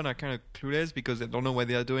Boston are kind of clueless because they don't know what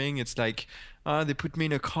they are doing. It's like they put me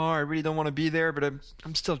in a car. I really don't want to be there, but I'm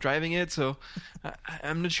still driving it, so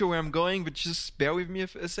I'm not sure where I'm going. But just bear with me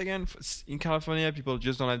a second. In California, people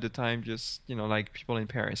just don't have the time. Just like people in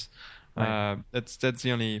Paris. Right. That's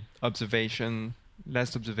the only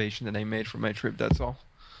last observation that I made from my trip. That's all.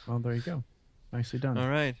 Well, there you go. Nicely done. All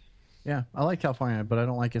right. Yeah, I like California, but I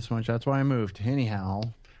don't like it so much. That's why I moved. Anyhow,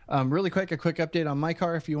 really quick, a quick update on my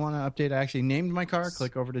car. If you want to update, I actually named my car.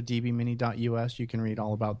 Click over to dbmini.us. You can read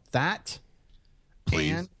all about that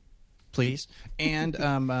plan, please. And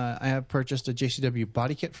I have purchased a JCW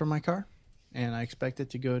body kit for my car, and I expect it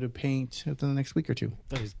to go to paint within the next week or two.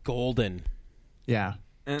 That is golden. Yeah.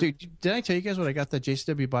 Dude, did I tell you guys what I got the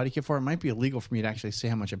JCW body kit for? It might be illegal for me to actually say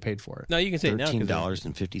how much I paid for it. No, you can say it now.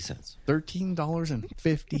 $13.50.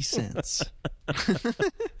 $13.50.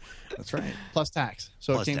 That's right. Plus tax.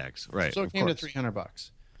 So Plus tax, right? So it came to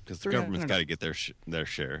 $300. Because the government's got to get their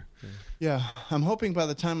share. Yeah, I'm hoping by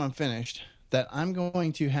the time I'm finished that I'm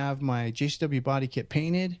going to have my JCW body kit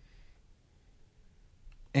painted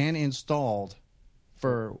and installed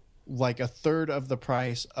for like a third of the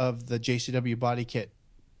price of the JCW body kit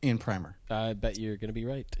in primer. I bet you're going to be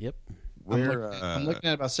right. Yep. I'm looking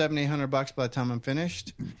at about $700-800 by the time I'm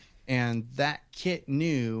finished, and that kit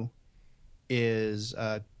new is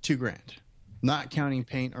 $2,000, not counting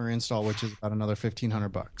paint or install, which is about another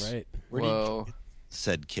 $1,500. Right. Where did you get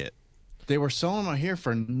said kit? They were selling them out here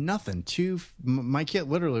for nothing. My kit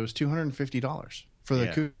literally was $250 for the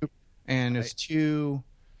coupe, and I want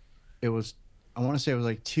to say it was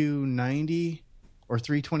like $290 or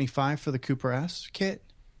 $325 for the Cooper S kit.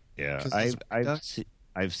 Yeah,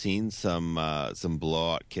 I've seen some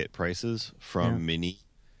blowout kit prices from Mini,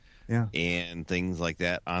 and things like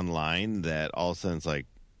that online. That all of a sudden it's like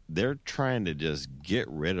they're trying to just get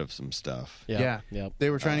rid of some stuff. Yeah.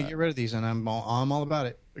 They were trying to get rid of these, and I'm all about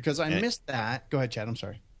it because I missed that. Go ahead, Chad. I'm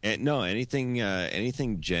sorry. And no, anything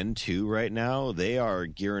Gen 2 right now, they are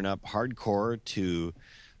gearing up hardcore to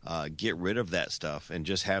get rid of that stuff and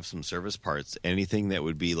just have some service parts. Anything that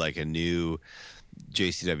would be like a new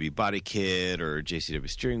JCW body kit or JCW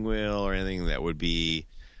steering wheel or anything that would be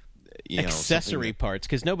accessory parts,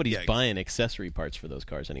 because nobody's buying accessory parts for those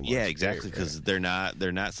cars anymore. Yeah, exactly, because they're not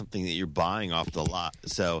something that you're buying off the lot.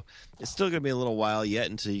 So it's still going to be a little while yet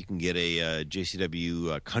until you can get a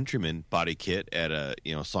JCW Countryman body kit at a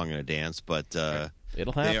Song and a Dance, but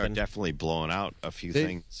it'll happen. They are definitely blowing out a few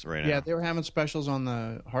things right now. Yeah, they were having specials on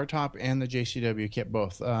the hardtop and the JCW kit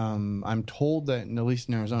both. I'm told that, at least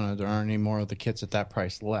in Arizona, there aren't any more of the kits at that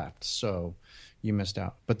price left, so you missed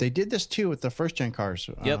out. But they did this too with the first-gen cars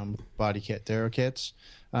body kit, their kits,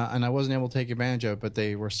 and I wasn't able to take advantage of it, but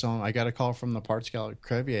they were selling. I got a call from the parts gal at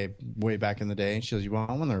Crevier way back in the day, and she goes, "You want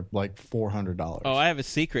one? They're like $400." Oh, I have a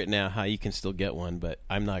secret now how you can still get one, but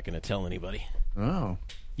I'm not going to tell anybody. Oh.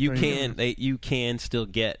 You can still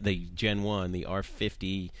get the Gen 1, the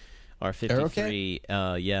R50, R53,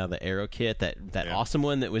 the Aero kit, that awesome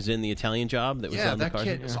one that was in the Italian job that was on the car.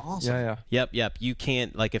 Yeah, that kit is awesome. Yep. You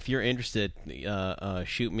can't, like, if you're interested,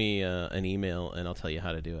 shoot me an email and I'll tell you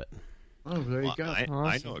how to do it. Oh, there you go.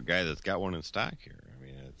 I know a guy that's got one in stock here. I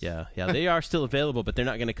mean, they are still available, but they're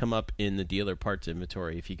not going to come up in the dealer parts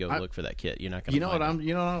inventory if you go look for that kit. You're not going to find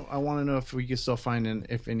it. I want to know if we can still find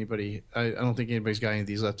if anybody, I don't think anybody's got any of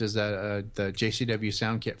these left, is that the JCW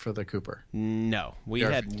sound kit for the Cooper. No. We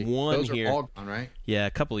had one Those here. Those are all gone, right? Yeah,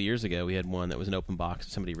 a couple of years ago we had one that was an open box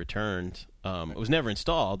that somebody returned. It was never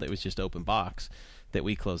installed. It was just open box that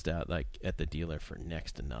we closed out like at the dealer for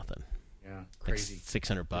next to nothing. Yeah, crazy. Like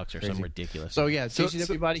 $600 or something ridiculous. So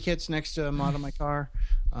JCW body kits next to mod of my car,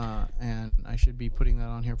 and I should be putting that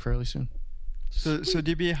on here fairly soon. So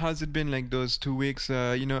DB, how's it been like those 2 weeks?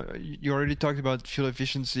 You already talked about fuel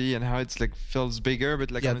efficiency and how it's like feels bigger,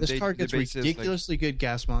 but like on a this car gets basis, ridiculously good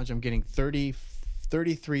gas mileage. I'm getting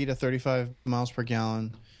 33 to 35 miles per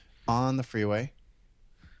gallon on the freeway.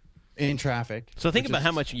 in traffic. So think about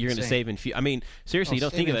how much you're going to save in fuel. I mean, seriously, you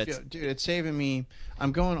don't think of it. Dude, it's saving me.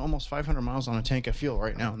 I'm going almost 500 miles on a tank of fuel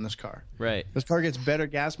right now in this car. Right. This car gets better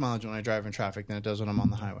gas mileage when I drive in traffic than it does when I'm on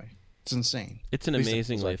the highway. It's insane. It's an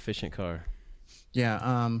amazingly efficient car.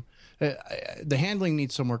 Yeah. The handling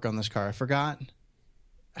needs some work on this car. I forgot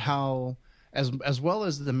how, as well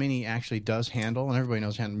as the Mini actually does handle, and everybody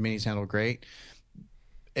knows Minis handle great.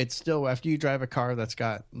 It's still, after you drive a car that's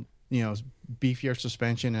got, beefier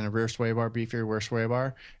suspension and a rear sway bar, beefier rear sway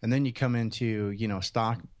bar, and then you come into,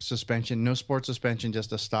 stock suspension, no sport suspension,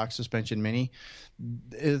 just a stock suspension Mini.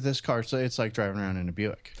 This car, so it's like driving around in a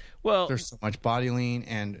Buick. Well, there's so much body lean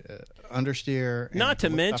and understeer. Not to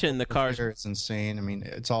mention the cars. It's insane. I mean,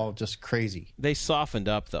 it's all just crazy. They softened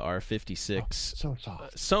up the R56 so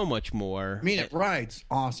soft, so much more. I mean, it rides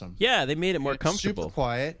awesome. Yeah, they made it more comfortable. Super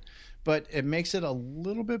quiet, but it makes it a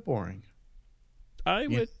little bit boring. I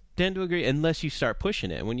would tend to agree, unless you start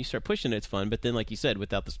pushing it. And when you start pushing it, it's fun. But then, like you said,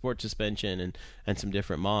 without the sport suspension and some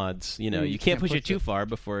different mods, you can't push it too far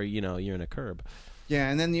before you're in a curb.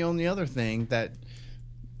 Yeah, and then the only other thing that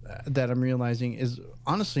I'm realizing is,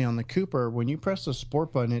 honestly, on the Cooper, when you press the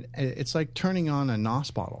sport button, it's like turning on a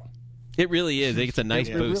NOS bottle. It really is. It's a nice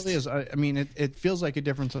boost. It really is. I mean, it feels like a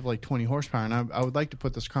difference of like 20 horsepower, and I would like to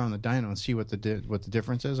put this car on the dyno and see what the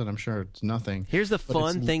difference is, and I'm sure it's nothing. Here's the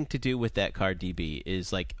fun thing to do with that car, DB,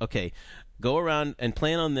 is like, okay, go around and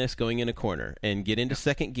plan on this going in a corner and get into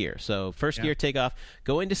second gear. So first gear, take off,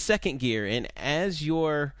 go into second gear, and as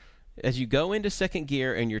you go into second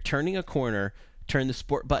gear and you're turning a corner, turn the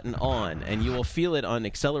sport button on, and you will feel it on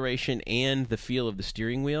acceleration and the feel of the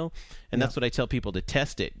steering wheel. And that's what I tell people to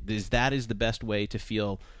test it. That is the best way to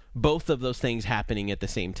feel both of those things happening at the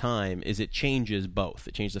same time. Is it changes both.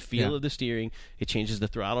 It changes the feel of the steering. It changes the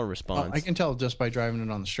throttle response. I can tell just by driving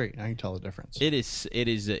it on the street. I can tell the difference. It is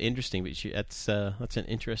interesting, but that's an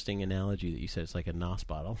interesting analogy that you said. It's like a NOS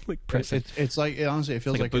bottle. It's like, honestly, it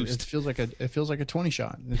feels like it feels like a 20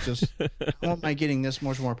 shot. It's just, how am I getting this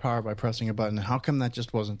much more power by pressing a button? How come that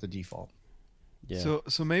just wasn't the default? Yeah.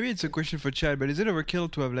 So maybe it's a question for Chad, but is it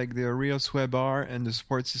overkill to have like the rear sway bar and the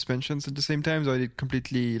sport suspensions at the same time, or is it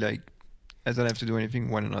completely like, does that have to do anything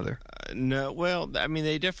one another? No, well, I mean,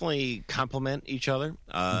 they definitely complement each other.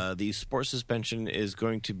 The sport suspension is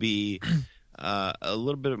going to be a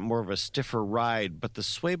little bit more of a stiffer ride, but the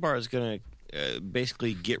sway bar is going to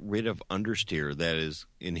basically get rid of understeer that is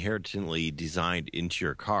inherently designed into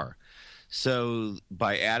your car. So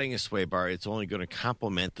by adding a sway bar, it's only going to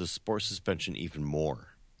complement the sport suspension even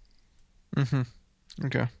more. Mm-hmm.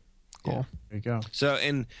 Okay. Cool. Yeah, there you go. So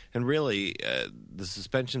and really, the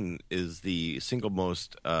suspension is the single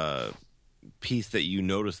most piece that you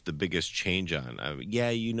notice the biggest change on.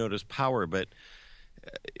 You notice power, but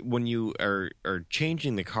when you are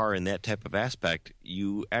changing the car in that type of aspect,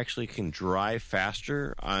 you actually can drive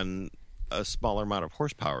faster on a smaller amount of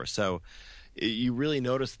horsepower. So you really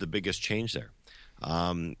notice the biggest change there.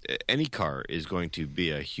 Any car is going to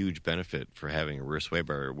be a huge benefit for having a rear sway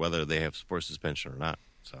bar, whether they have sport suspension or not.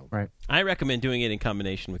 So, right. I recommend doing it in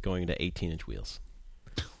combination with going to 18-inch wheels.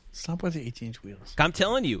 Stop with the 18-inch wheels. I'm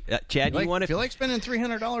telling you, Chad, you want to... If you like spending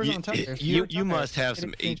 $300 on tires, you must have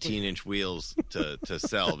some 18-inch wheels to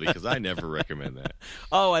sell, because I never recommend that.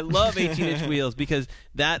 Oh, I love 18-inch wheels, because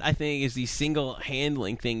that, I think, is the single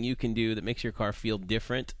handling thing you can do that makes your car feel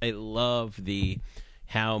different. I love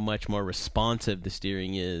how much more responsive the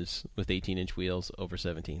steering is with 18-inch wheels over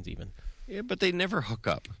 17s even. Yeah, but they never hook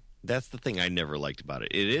up. That's the thing I never liked about it.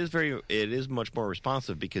 It is much more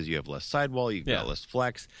responsive because you have less sidewall, you've got less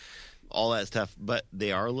flex, all that stuff. But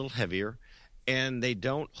they are a little heavier, and they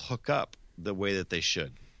don't hook up the way that they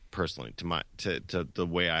should. Personally, to the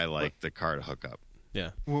way I like the car to hook up.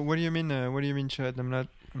 Yeah. Well, what do you mean? What do you mean, Chad? I'm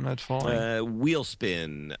not following. Wheel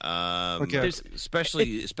spin,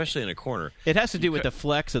 especially in a corner. It has to do with the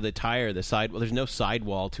flex of the tire, the side. Well, there's no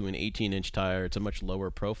sidewall to an 18-inch tire. It's a much lower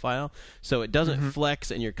profile, so it doesn't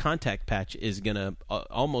flex, and your contact patch is gonna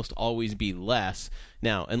almost always be less.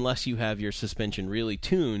 Now, unless you have your suspension really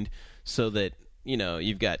tuned so that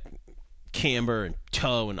you've got camber and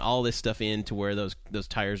toe and all this stuff in to where those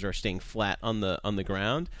tires are staying flat on the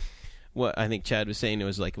ground. What I think Chad was saying, it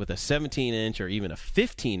was like with a 17-inch or even a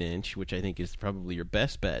 15-inch, which I think is probably your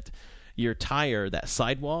best bet, your tire, that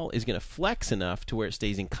sidewall, is going to flex enough to where it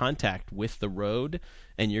stays in contact with the road,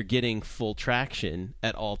 and you're getting full traction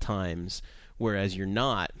at all times, whereas you're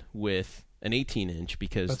not with an 18-inch,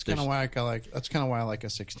 because that's kind of why I like a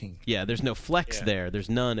 16. Yeah, there's no flex there. There's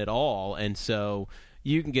none at all, and so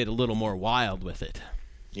you can get a little more wild with it.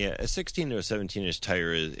 Yeah, a 16 to a 17-inch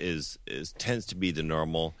tire is tends to be the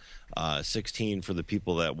normal. 16 for the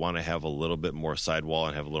people that want to have a little bit more sidewall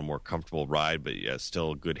and have a little more comfortable ride, but yeah,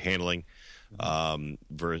 still good handling. And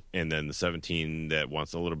then the 17 that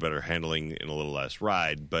wants a little better handling and a little less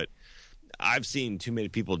ride. But I've seen too many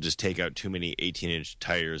people just take out too many 18-inch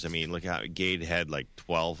tires. I mean, look how Gade had like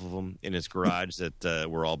 12 of them in his garage that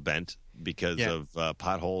were all bent because of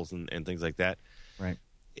potholes and things like that. Right.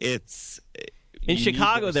 It's in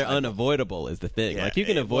Chicago, they're unavoidable is the thing. Yeah, like you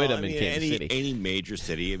can avoid them in Kansas City. Any major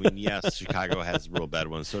city. I mean, yes, Chicago has real bad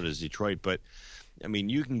ones. So does Detroit. But I mean,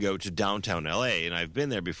 you can go to downtown LA, and I've been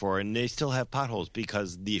there before, and they still have potholes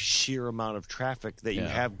because the sheer amount of traffic that you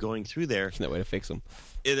have going through there. There's no way to fix them.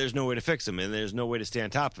 There's no way to fix them, and there's no way to stay on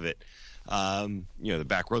top of it. The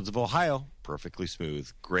back roads of Ohio, perfectly smooth,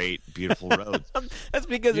 great, beautiful roads. That's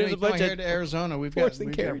because there's a bunch here of to Arizona. We've got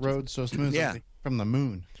roads so smooth. Yeah. From the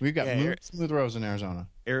moon. We've got smooth roads in Arizona.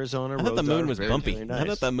 I thought the moon was bumpy. Very nice. I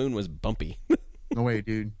thought the moon was bumpy. No way,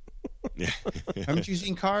 dude. Yeah. Haven't you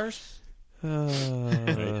seen Cars?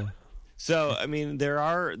 Right. So, I mean, there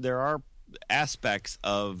are aspects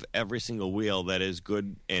of every single wheel that is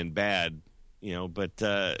good and bad,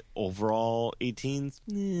 but overall 18s,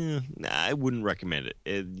 I wouldn't recommend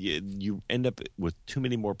it. You end up with too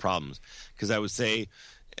many more problems. Because I would say,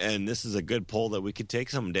 and this is a good poll that we could take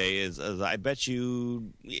someday, is I bet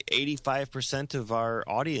you 85% of our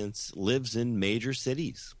audience lives in major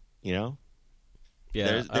cities, Yeah,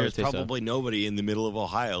 there's probably nobody in the middle of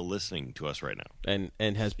Ohio listening to us right now,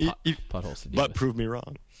 and has potholes to deal but with. prove me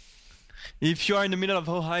wrong. If you are in the middle of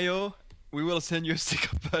Ohio, we will send you a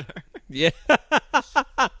stick of butter. Yeah,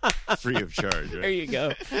 Free of charge. Right? there you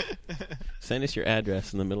go. Send us your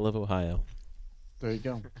address in the middle of Ohio. There you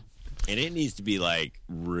go. And it needs to be like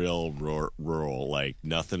real rural, like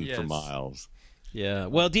nothing for Yes. miles. Yeah.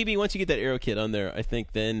 Well, DB, once you get that Aero kit on there, I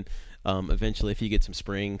think then eventually, if you get some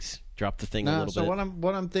springs, drop the thing a little so bit.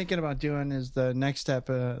 what I'm thinking about doing is the next step.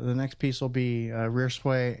 The next piece will be rear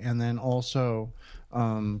sway, and then also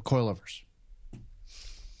coilovers.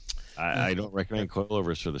 I don't recommend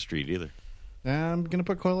coilovers for the street either. I'm gonna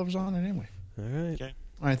put coilovers on it anyway. All right. Okay.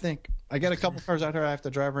 I think I got a couple cars out here I have to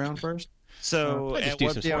drive around first. So Just at do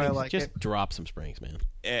what, some yeah, I springs. like Just it. drop some springs, man.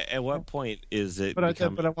 at what point is it? But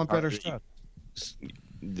I want better stuff stuff.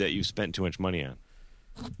 that you spent too much money on.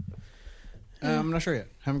 I'm not sure yet.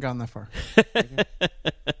 Haven't gotten that far.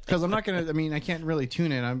 Because I'm not gonna. I mean, I can't really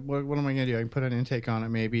tune it. What am I gonna do? I can put an intake on it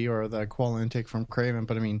maybe, or the Koala intake from Craven.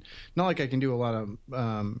 But I mean, not like I can do a lot of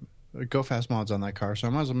go fast mods on that car. So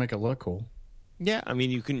I might as well make it look cool. Yeah, I mean,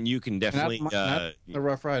 you can definitely. Not a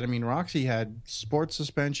rough ride. I mean, Roxy had sport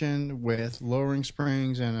suspension with lowering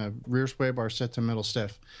springs and a rear sway bar set to middle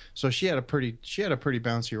stiff. So she had a pretty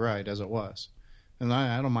bouncy ride as it was, and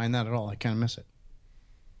I don't mind that at all. I kind of miss it.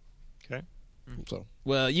 Okay. So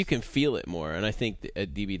Well, you can feel it more, and I think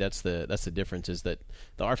at DB that's the difference is that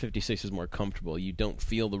the R56 is more comfortable. You don't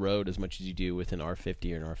feel the road as much as you do with an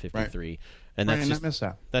R50 or an R53, Right. and I miss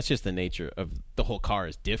that. that's just the nature of the whole car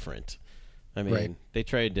is different. I mean, Right.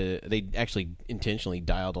 they actually intentionally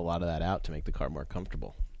dialed a lot of that out to make the car more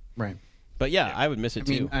comfortable. Right. But yeah, I would miss it I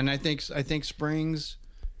mean, too. and I think springs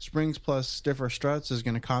plus stiffer struts is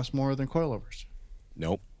going to cost more than coilovers.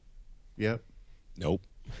 Nope. Yep. Nope.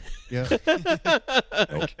 Yep.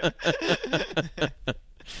 Nope.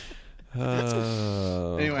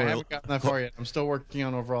 Anyway, I haven't gotten that far yet. I'm still working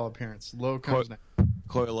on overall appearance. Low comes now.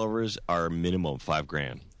 Coilovers are minimum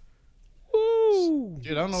 $5,000. Woo!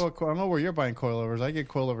 Dude, I don't know where you're buying coilovers. I get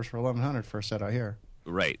coilovers for $1,100 for a set out here.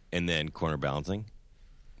 Right, and then corner balancing,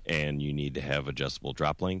 and you need to have adjustable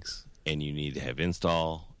drop links, and you need to have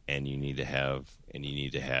install, and you need to have.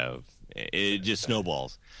 It just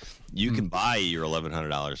snowballs. You can buy your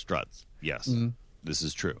 $1,100 struts. Yes, this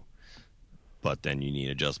is true. But then you need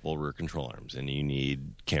adjustable rear control arms, and you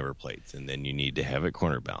need camber plates, and then you need to have it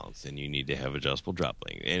corner balanced, and you need to have adjustable drop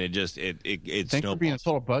link, and it Thanks snowballs. for being a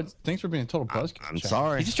total buzz. Thanks for being a total buzz. I'm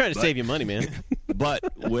sorry. He's just trying to save you money, man. But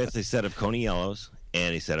with a set of Coney yellows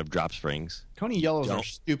and a set of drop springs, Coney yellows are Don't.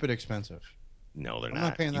 stupid expensive. no, they're I'm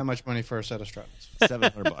not paying that much money for a set of struts.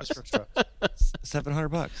 $700. For struts.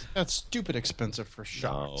 $700. That's stupid expensive for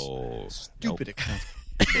shocks. No, Stupid expensive.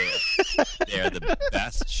 They're the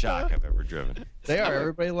best shock I've ever driven. They are.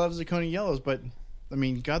 Everybody loves the Coney yellows, but I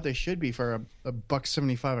mean, God, they should be for a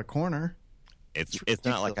 $1.75 a corner. It's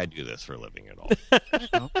not like I do this for a living at all.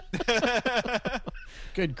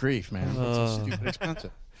 Good grief, man. That's so stupid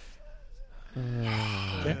expensive.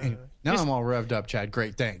 Okay. Now I'm all revved up, Chad.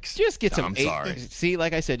 Great, thanks. Just get some. I'm sorry. See,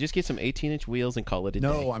 like I said, just get some 18-inch wheels and call it a day.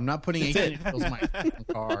 No, I'm not putting 18 wheels in my fucking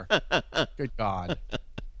car. Good God.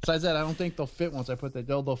 Besides that, I don't think they'll fit once I put the.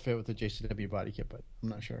 They'll fit with the JCW body kit, but I'm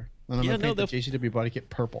not sure. And I'm gonna paint the JCW body kit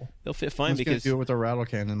purple. They'll fit fine I'm just because gonna do it with a rattle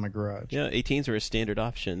can in my garage. Yeah, 18s are a standard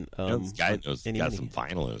option. This guy knows he's got some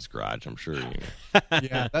vinyl in his garage. I'm sure.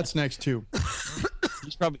 Yeah, that's next too.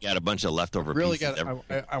 He's probably got a bunch of leftover pieces.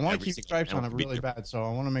 I want to keep stripes on it really bad, so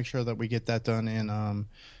I want to make sure that we get that done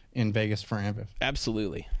in Vegas for Amviv.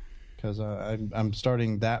 Absolutely. Because I'm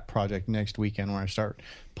starting that project next weekend where I start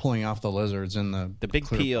pulling off the lizards and the big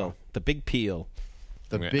peel. The big peel.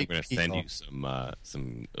 I'm going to send you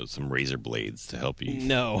some razor blades to help you.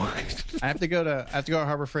 No. I have to go to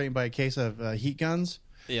Harbor Freight and buy a case of heat guns.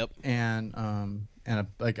 Yep. And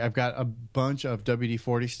I've got a bunch of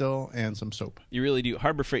WD-40 still and some soap. You really do.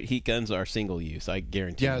 Harbor Freight heat guns are single use. I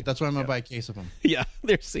guarantee. Yeah, you. that's why I'm gonna buy a case of them. Yeah,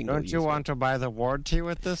 they're single. Don't you want to buy the warranty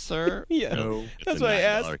with this, sir? Yeah, no. That's why I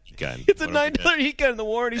asked. Heat gun. It's a $9 heat gun. The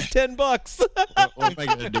warranty's $10. What am I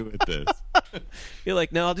gonna do with this? You're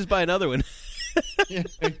like, no, I'll just buy another one. Yeah,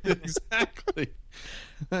 exactly.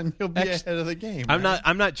 And you'll be ahead of the game. I'm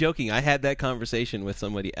not joking. I had that conversation with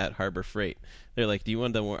somebody at Harbor Freight. They're like, "Do you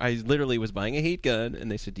want the warranty?" I literally was buying a heat gun, and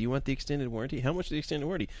they said, "Do you want the extended warranty?" How much is the extended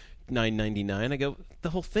warranty? $9.99. I go,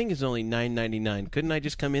 the whole thing is only $9.99. Couldn't I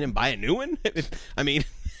just come in and buy a new one? I mean,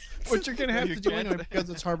 what you're gonna have to do anyway because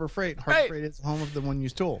it's Harbor Freight. Harbor Freight is the home of the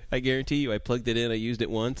one-use tool. I guarantee you, I plugged it in, I used it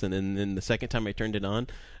once, and then the second time I turned it on,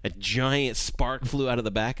 a giant spark flew out of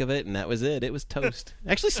the back of it, and that was it. It was toast.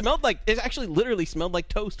 It actually literally smelled like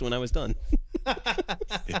toast when I was done.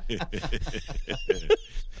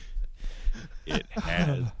 It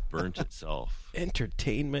has burnt itself.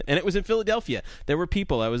 Entertainment. And it was in Philadelphia. There were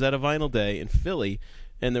people. I was at a vinyl day in Philly,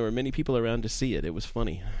 and there were many people around to see it. It was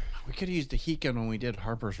funny. We could have used a heat gun when we did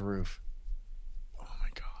Harper's roof. Oh, my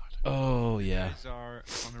God. Oh, yeah. You guys are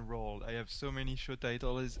on a roll. I have so many show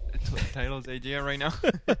titles idea right now.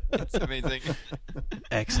 That's amazing.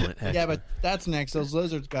 Excellent. Yeah, but that's next. Those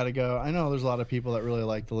lizards got to go. I know there's a lot of people that really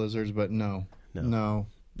like the lizards, but no,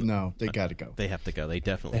 they got to go. They have to go. They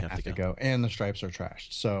definitely have to go. And the stripes are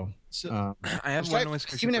trashed. So I have one last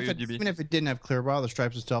question for you, DB. Even if it didn't have clear ball, the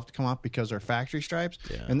stripes would still have to come off because they're factory stripes.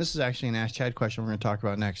 Yeah. And this is actually an Ask Chad question we're going to talk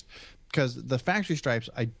about next. Because the factory stripes,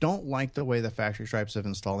 I don't like the way the factory stripes have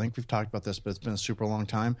installed. I think we've talked about this, but it's been a super long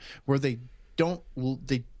time where they don't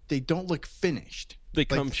look finished. They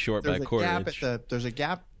come short by a quarter inch. There's a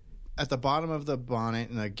gap at the bottom of the bonnet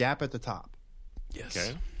and a gap at the top. Yes.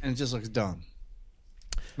 Okay. And it just looks dumb.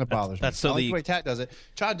 That bothers me. That's so I like the way Todd does it.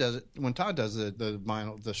 Todd does it. When Todd does the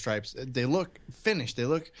vinyl, the stripes, they look finished. They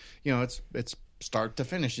look, it's start to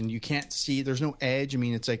finish, and you can't see. There's no edge. I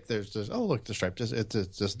mean, it's like there's oh look, the stripe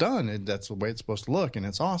it's just done. And that's the way it's supposed to look, and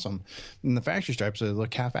it's awesome. And the factory stripes, they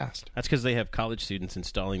look half-assed. That's because they have college students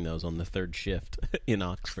installing those on the third shift in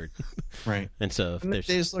Oxford, right? And so they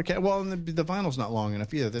just look at and the vinyl's not long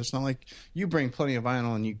enough either. It's not like you bring plenty of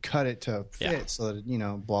vinyl and you cut it to fit so that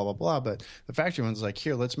blah blah blah. But the factory one's like,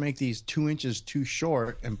 here, let's make these 2 inches too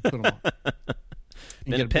short and put them on.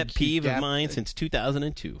 Been a pet peeve of mine since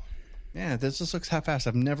 2002. Yeah, this just looks half-assed.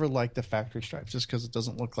 I've never liked the factory stripes just because it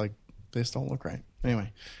doesn't look like they just don't look right.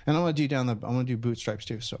 Anyway, and I want to do boot stripes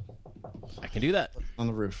too. So I can do that on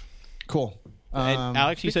the roof. Cool. And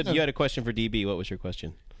Alex, you said you had a question for DB. What was your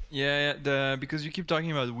question? Yeah, because you keep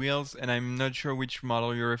talking about wheels, and I'm not sure which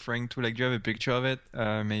model you're referring to. Like, do you have a picture of it?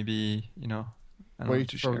 Maybe I don't know.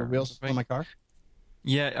 For the wheels on my car?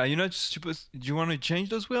 Yeah, are you not supposed? Do you want to change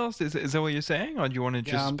those wheels? Is that what you're saying, or do you want to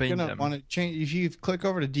just paint them? Want to change. If you click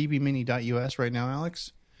over to dbmini.us right now,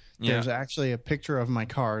 Alex, there's actually a picture of my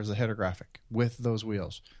car as a header graphic with those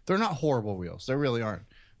wheels. They're not horrible wheels. They really aren't.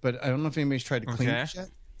 But I don't know if anybody's tried to clean these yet.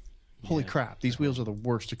 Holy crap! These wheels are the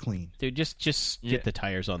worst to clean. Dude, just get the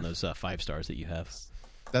tires on those 5 stars that you have.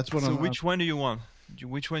 That's what. So which one do you want?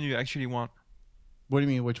 Which one do you actually want? What do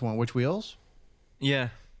you mean? Which one? Which wheels? Yeah.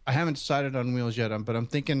 I haven't decided on wheels yet, but I'm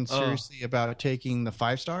thinking seriously about taking the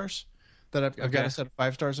 5 stars. That I've got a set of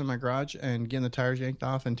 5 stars in my garage and getting the tires yanked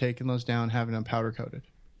off and taking those down, having them powder coated,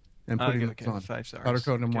 and putting them on 5 stars. Powder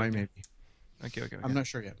coated them white, maybe. Okay. I'm not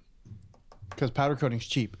sure yet because powder coating's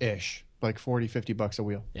cheap-ish, like $40-$50 a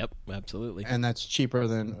wheel. Yep, absolutely. And that's cheaper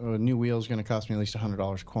than a new wheel is going to cost me at least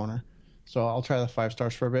 $100 a corner. So I'll try the 5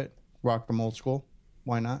 stars for a bit. Rock them old school.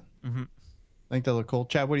 Why not? Mm-hmm. I think they look cool.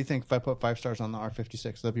 Chad, what do you think if I put 5 stars on the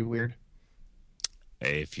R56? That'd be weird.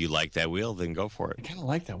 If you like that wheel, then go for it. I kind of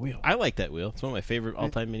like that wheel. I like that wheel. It's one of my favorite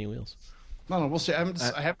all-time mini wheels. No, we'll see. I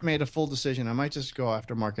haven't made a full decision. I might just go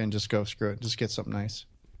aftermarket and just go screw it. Just get something nice.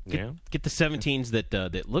 Get the 17s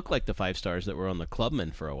that look like the 5 stars that were on the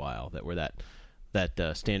Clubman for a while. That were that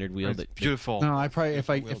standard wheel. That beautiful. No, I probably if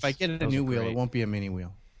I get a new wheel, it won't be a mini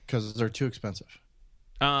wheel because they're too expensive.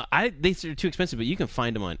 They're too expensive, but you can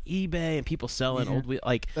find them on eBay and people selling old wheels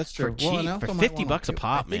That's true. for cheap, for $50 a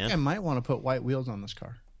pop, man. I think I might want to put white wheels on this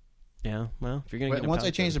car. Yeah, well, if you're going to get once I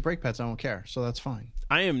change the brake pads, I won't care, so that's fine.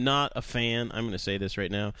 I am not a fan. I'm going to say this right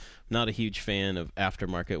now. I'm not a huge fan of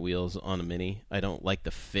aftermarket wheels on a Mini. I don't like the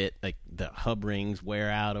fit. Like the hub rings wear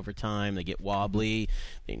out over time. They get wobbly.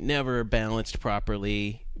 They never are balanced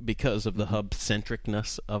properly because of the hub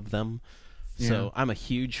centricness of them. Yeah. So I'm a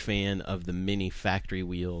huge fan of the Mini factory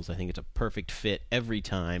wheels. I think it's a perfect fit every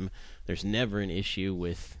time. There's never an issue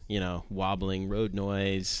with wobbling, road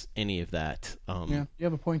noise, any of that. Yeah, you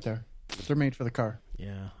have a point there. They're made for the car.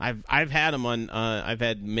 Yeah, I've had them on. I've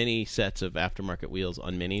had many sets of aftermarket wheels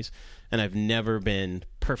on Minis, and I've never been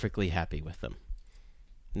perfectly happy with them.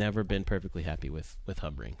 Never been perfectly happy with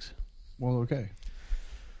hub rings. Well, okay.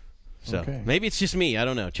 So maybe it's just me. I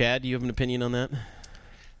don't know. Chad, do you have an opinion on that?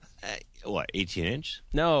 What, 18-inch?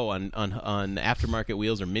 No, on aftermarket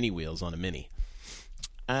wheels or Mini wheels on a Mini.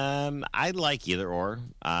 I like either or.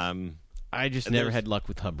 I just never had luck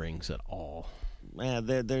with hub rings at all. Yeah,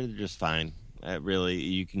 they're just fine. Really,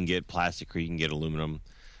 you can get plastic or you can get aluminum.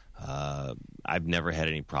 I've never had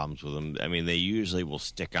any problems with them. I mean, they usually will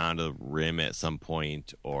stick onto the rim at some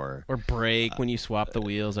point or break when you swap the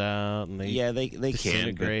wheels out. And they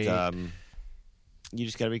can, but you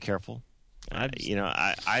just got to be careful.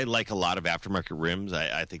 I like a lot of aftermarket rims.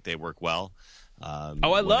 I think they work well. I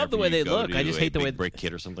love the way they look. I just hate the way brake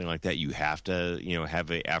kit or something like that. You have to,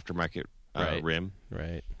 have a aftermarket rim.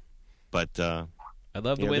 Right. But I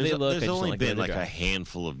love the way they look. There's only been like a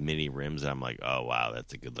handful of Mini rims. I'm like, oh wow,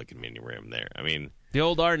 that's a good looking Mini rim there. I mean, the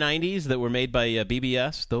old R90s that were made by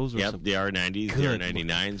BBS. Those were the R90s, the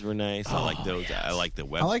R99s were nice. I like those. Yes. I like the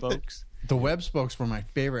web spokes. The web spokes were my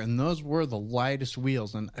favorite, and those were the lightest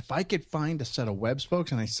wheels. And if I could find a set of web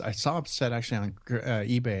spokes, and I saw a set actually on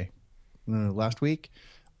eBay last week,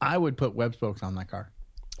 I would put web spokes on that car.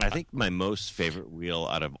 I think my most favorite wheel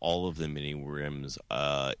out of all of the Mini rims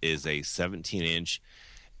is a 17-inch,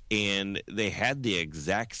 and they had the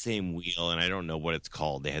exact same wheel, and I don't know what it's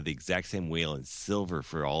called. They had the exact same wheel in silver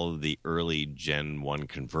for all of the early Gen 1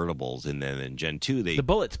 convertibles, and then in Gen 2, the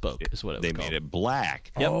bullet spoke is what it was They called. made it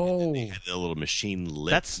black. Yep. Oh. They had the little machine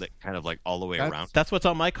lips that kind of like all the way around. That's what's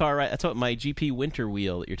on my car, right? That's what my GP Winter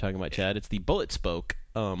wheel that you're talking about, Chad. It's the bullet spoke.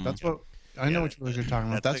 That's what... I know which wheels you're talking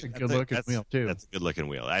about. That's a good-looking wheel, too. That's a good-looking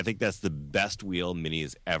wheel. I think that's the best wheel Mini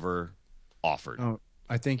has ever offered. Oh,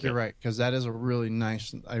 I think you're right, because that is a really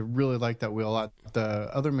nice... I really like that wheel a lot. The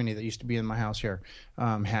other Mini that used to be in my house here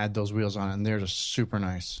had those wheels on it, and they're just super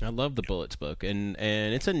nice. I love the bullet spoke, and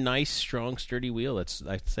it's a nice, strong, sturdy wheel. That's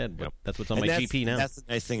what's on my GP now. That's the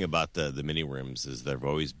nice thing about the Mini rims is they've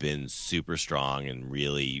always been super strong and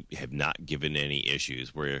really have not given any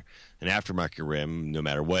issues. Where an aftermarket rim, no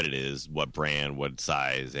matter what it is, what brand, what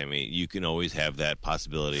size, I mean, you can always have that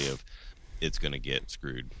possibility of it's going to get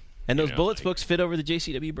screwed. And those bullet spokes fit over the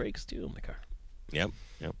JCW brakes, too, on my car. Yep.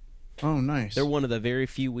 Oh, nice. They're one of the very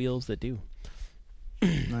few wheels that do.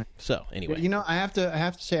 Nice. So, anyway. I have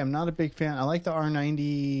to say I'm not a big fan. I like the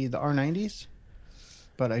R90s,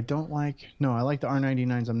 but I don't like... No, I like the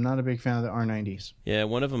R99s. I'm not a big fan of the R90s. Yeah,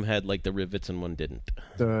 one of them had, like, the rivets and one didn't.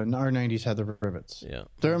 The R90s had the rivets. Yeah.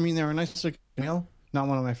 They were a nice looking wheel. Not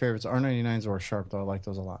one of my favorites. R99s were sharp, though. I like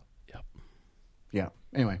those a lot. Yep. Yeah.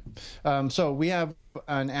 Anyway, so we have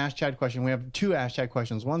an Ask Chad question. We have two Ask Chad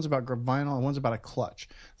questions. One's about vinyl and one's about a clutch.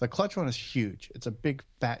 The clutch one is huge. It's a big,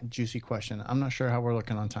 fat, juicy question. I'm not sure how we're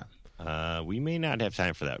looking on time. We may not have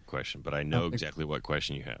time for that question, but I know exactly what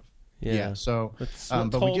question you have. Yeah, so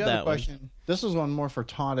but we do have a question. One. This is one more for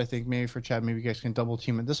Todd, I think, maybe for Chad. Maybe you guys can double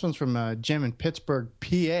team it. This one's from Jim in Pittsburgh,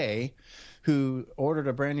 PA, who ordered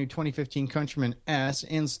a brand new 2015 Countryman S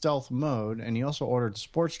in stealth mode, and he also ordered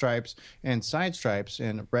sport stripes and side stripes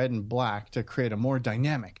in red and black to create a more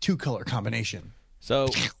dynamic two-color combination. So,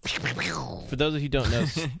 for those of you who don't know,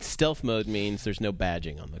 stealth mode means there's no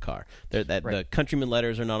badging on the car. The Countryman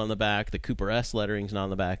letters are not on the back, the Cooper S lettering's not on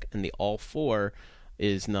the back, and the All 4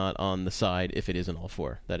 is not on the side if it is an All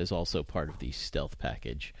 4. That is also part of the stealth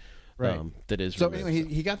package. Right. That is so removed.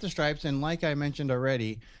 Anyway, he got the stripes, and like I mentioned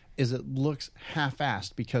already, is it looks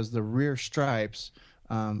half-assed because the rear stripes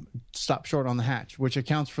stop short on the hatch, which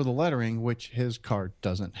accounts for the lettering, which his car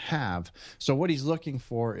doesn't have. So what he's looking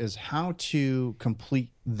for is how to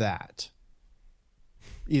complete that.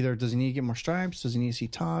 Either does he need to get more stripes? Does he need to see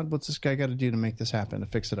Todd? What's this guy got to do to make this happen, to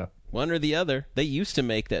fix it up? One or the other. They used to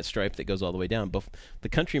make that stripe that goes all the way down. The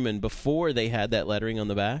Countryman, before they had that lettering on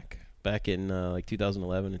the back in like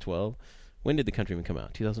 2011 and 12. When did the Countryman come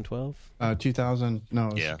out? 2012? 2000. No,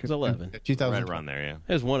 it was 11. 2000. Right around there, yeah.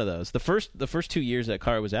 It was one of those. The first 2 years that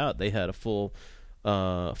car was out, they had a full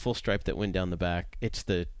full stripe that went down the back. It's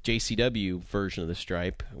the JCW version of the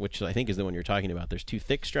stripe, which I think is the one you're talking about. There's two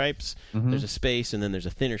thick stripes, there's a space, and then there's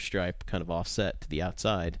a thinner stripe kind of offset to the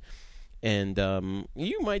outside. And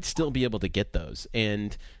you might still be able to get those.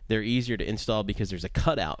 And they're easier to install because there's a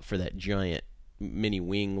cutout for that giant mini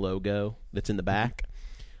wing logo that's in the back.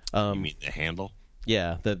 You mean the handle?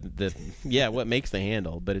 Yeah, what makes the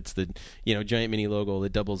handle, but it's the giant mini logo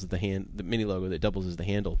that doubles as the mini logo that doubles as the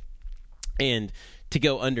handle. And to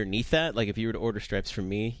go underneath that, like if you were to order stripes from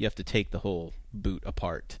me, you have to take the whole boot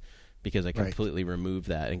apart because I completely remove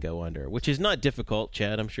that and go under, which is not difficult.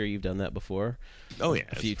 Chad, I'm sure you've done that before. Oh yeah,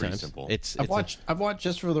 a few times. Simple. I've watched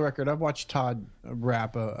just for the record. I've watched Todd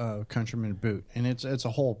wrap a Countryman boot, and it's a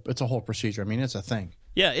whole procedure. I mean, it's a thing.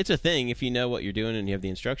 Yeah, it's a thing if you know what you're doing and you have the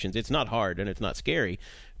instructions. It's not hard and it's not scary,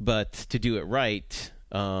 but to do it right,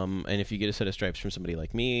 and if you get a set of stripes from somebody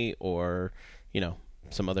like me or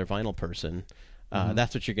some other vinyl person,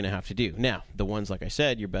 that's what you're going to have to do. Now, the ones, like I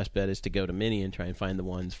said, your best bet is to go to Mini and try and find the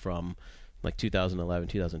ones from like 2011,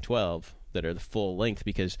 2012 that are the full length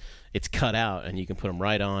because it's cut out and you can put them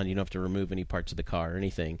right on. You don't have to remove any parts of the car or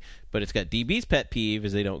anything. But it's got DB's pet peeve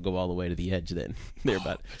is they don't go all the way to the edge then.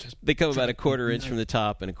 They come about a quarter inch from the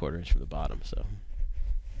top and a quarter inch from the bottom. So,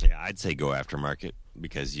 yeah, I'd say go aftermarket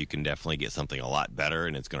because you can definitely get something a lot better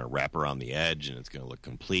and it's going to wrap around the edge and it's going to look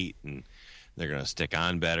complete and they're going to stick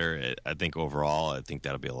on better. I think overall,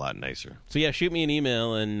 that'll be a lot nicer. So yeah, shoot me an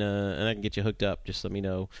email and I can get you hooked up. Just let me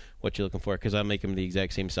know what you're looking for because I'll make them the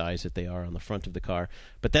exact same size that they are on the front of the car.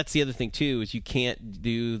 But that's the other thing too is you can't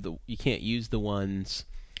use the ones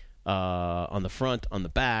on the front on the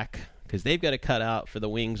back because they've got to cut out for the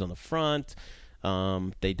wings on the front.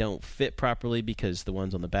 They don't fit properly because the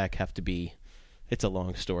ones on the back have to be. It's a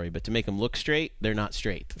long story, but to make them look straight, they're not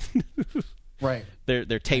straight. Right. They're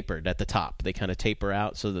tapered at the top. They kind of taper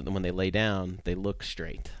out so that when they lay down, they look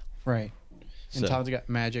straight. Right. And Todd's got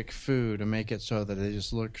magic foo to make it so that they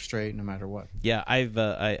just look straight no matter what. Yeah,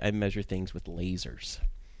 I measure things with lasers.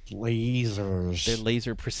 Lasers. They're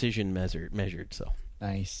laser precision measured. So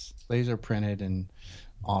nice. Laser printed and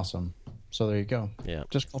awesome. So there you go. Yeah.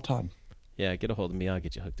 Just call Todd. Yeah, get a hold of me. I'll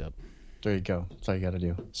get you hooked up. There you go. That's all you got to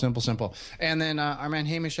do. Simple. And then our man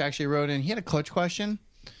Hamish actually wrote in. He had a clutch question.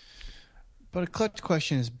 But a clutch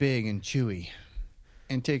question is big and chewy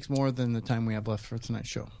and takes more than the time we have left for tonight's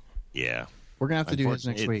show. Yeah. We're going to have to do this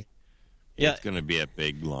next week. It's going to be a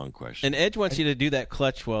big, long question. And Edge wants you to do that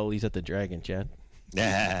clutch while he's at the Dragon, Chad.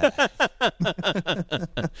 Yeah.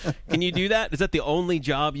 Can you do that? Is that the only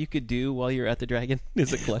job you could do while you're at the Dragon?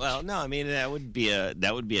 Is a clutch? Well, no. I mean, that would be a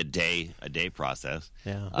day process.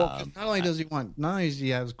 Yeah. Well, not only does he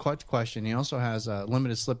has a clutch question, he also has a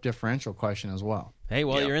limited slip differential question as well. Hey,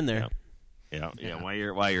 while you're in there. Yeah. While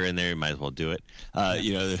you're in there, you might as well do it.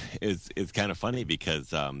 It's kind of funny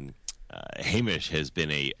because Hamish has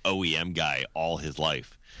been a OEM guy all his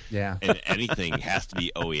life. Yeah. And anything has to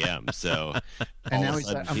be OEM. So and now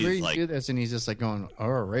he's like, I'm ready to do this, and he's just like going, "Oh,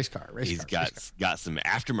 race car." He's got some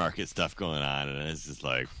aftermarket stuff going on, and it's just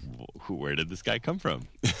like, where did this guy come from?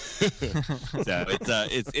 So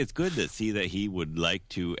it's good to see that he would like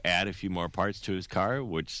to add a few more parts to his car,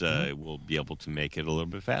 which will be able to make it a little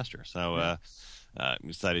bit faster. So I'm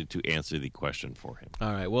excited to answer the question for him.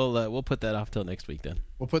 All right, we'll put that off till next week then.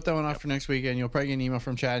 We'll put that one off for next week, and you'll probably get an email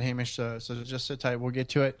from Chad Hamish. So just sit tight. We'll get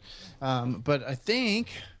to it. But I think,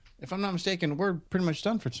 if I'm not mistaken, we're pretty much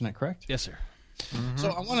done for tonight. Correct? Yes, sir. Mm-hmm. So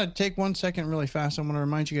I want to take 1 second really fast. I want to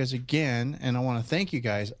remind you guys again, and I want to thank you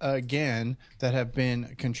guys again that have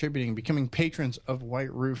been contributing, becoming patrons of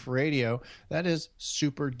White Roof Radio. That is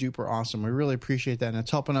super duper awesome. We really appreciate that, and it's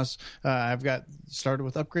helping us. I've got started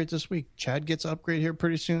with upgrades this week. Chad gets upgraded here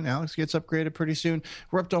pretty soon. Alex gets upgraded pretty soon.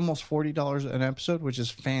 We're up to almost $40 an episode, which is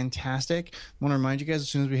fantastic. I want to remind you guys, as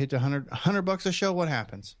soon as we hit to $100 a show, what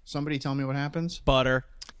happens? Somebody tell me what happens. Butter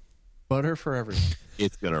for everyone.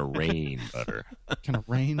 It's gonna rain butter. Gonna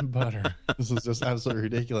rain butter. This is just absolutely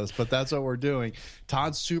ridiculous, but that's what we're doing.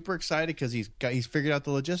 Todd's super excited because he's figured out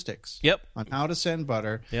the logistics. Yep. On how to send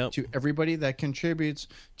butter to everybody that contributes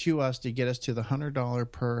to us to get us to the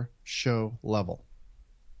 $100 per show level.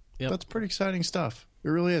 Yep. That's pretty exciting stuff. It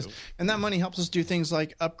really is. And that money helps us do things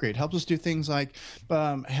like upgrade, helps us do things like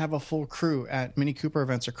have a full crew at Mini Cooper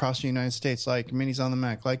events across the United States, like Minis on the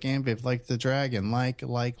Mac, like Amviv, like the Dragon, like.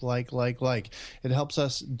 It helps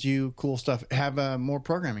us do cool stuff, have more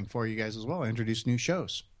programming for you guys as well, introduce new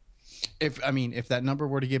shows. If that number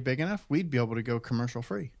were to get big enough, we'd be able to go commercial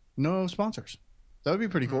free. No sponsors. That would be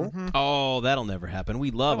pretty cool. Mm-hmm. Oh, that'll never happen.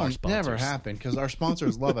 We love our sponsors. Never happen because our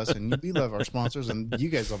sponsors love us, and we love our sponsors, and you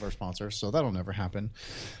guys love our sponsors, so that'll never happen.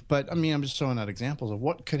 But I'm just throwing out examples of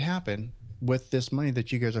what could happen with this money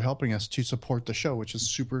that you guys are helping us to support the show, which is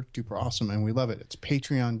super duper awesome, and we love it. It's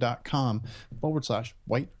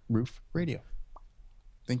patreon.com/White Roof Radio.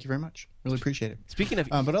 Thank you very much. Really appreciate it. Speaking of,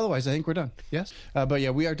 but otherwise, I think we're done. Yes, but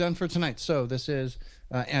yeah, we are done for tonight. So this is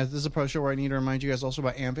a pro show where I need to remind you guys also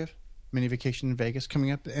about Amviv mini vacation in Vegas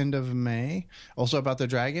coming up the end of May. Also about the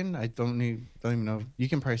Dragon. I don't even know. You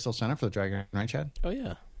can probably still sign up for the Dragon, right, Chad? Oh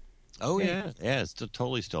yeah. Oh yeah. It's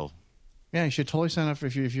totally still. Yeah, you should totally sign up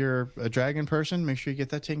if you're a Dragon person. Make sure you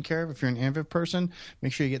get that taken care of. If you're an Amviv person,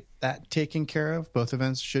 make sure you get that taken care of. Both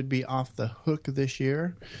events should be off the hook this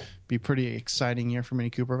year. Be pretty exciting year for Mini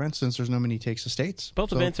Cooper events since there's no Mini Takes the States.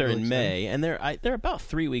 Both events are in May, and they're about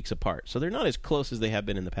 3 weeks apart, so they're not as close as they have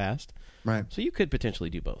been in the past. Right. So you could potentially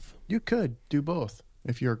do both. You could do both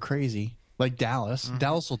if you're crazy, like Dallas. Mm-hmm.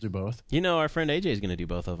 Dallas will do both. Our friend AJ is going to do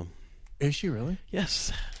both of them. Is she really?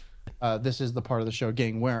 Yes. This is the part of the show,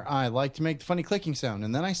 gang, where I like to make the funny clicking sound,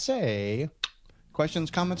 and then I say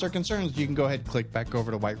questions, comments, or concerns. You can go ahead and click back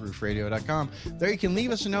over to whiteroofradio.com. There you can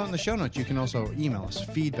leave us a note in the show notes. You can also email us,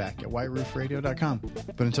 feedback@whiteroofradio.com.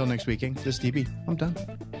 But until next week, gang, this is DB. I'm done.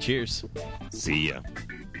 Cheers. See ya.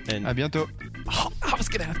 And À bientôt. Oh, I was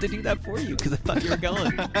going to have to do that for you because I thought you were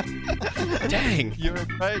going. Dang. You're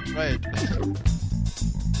right.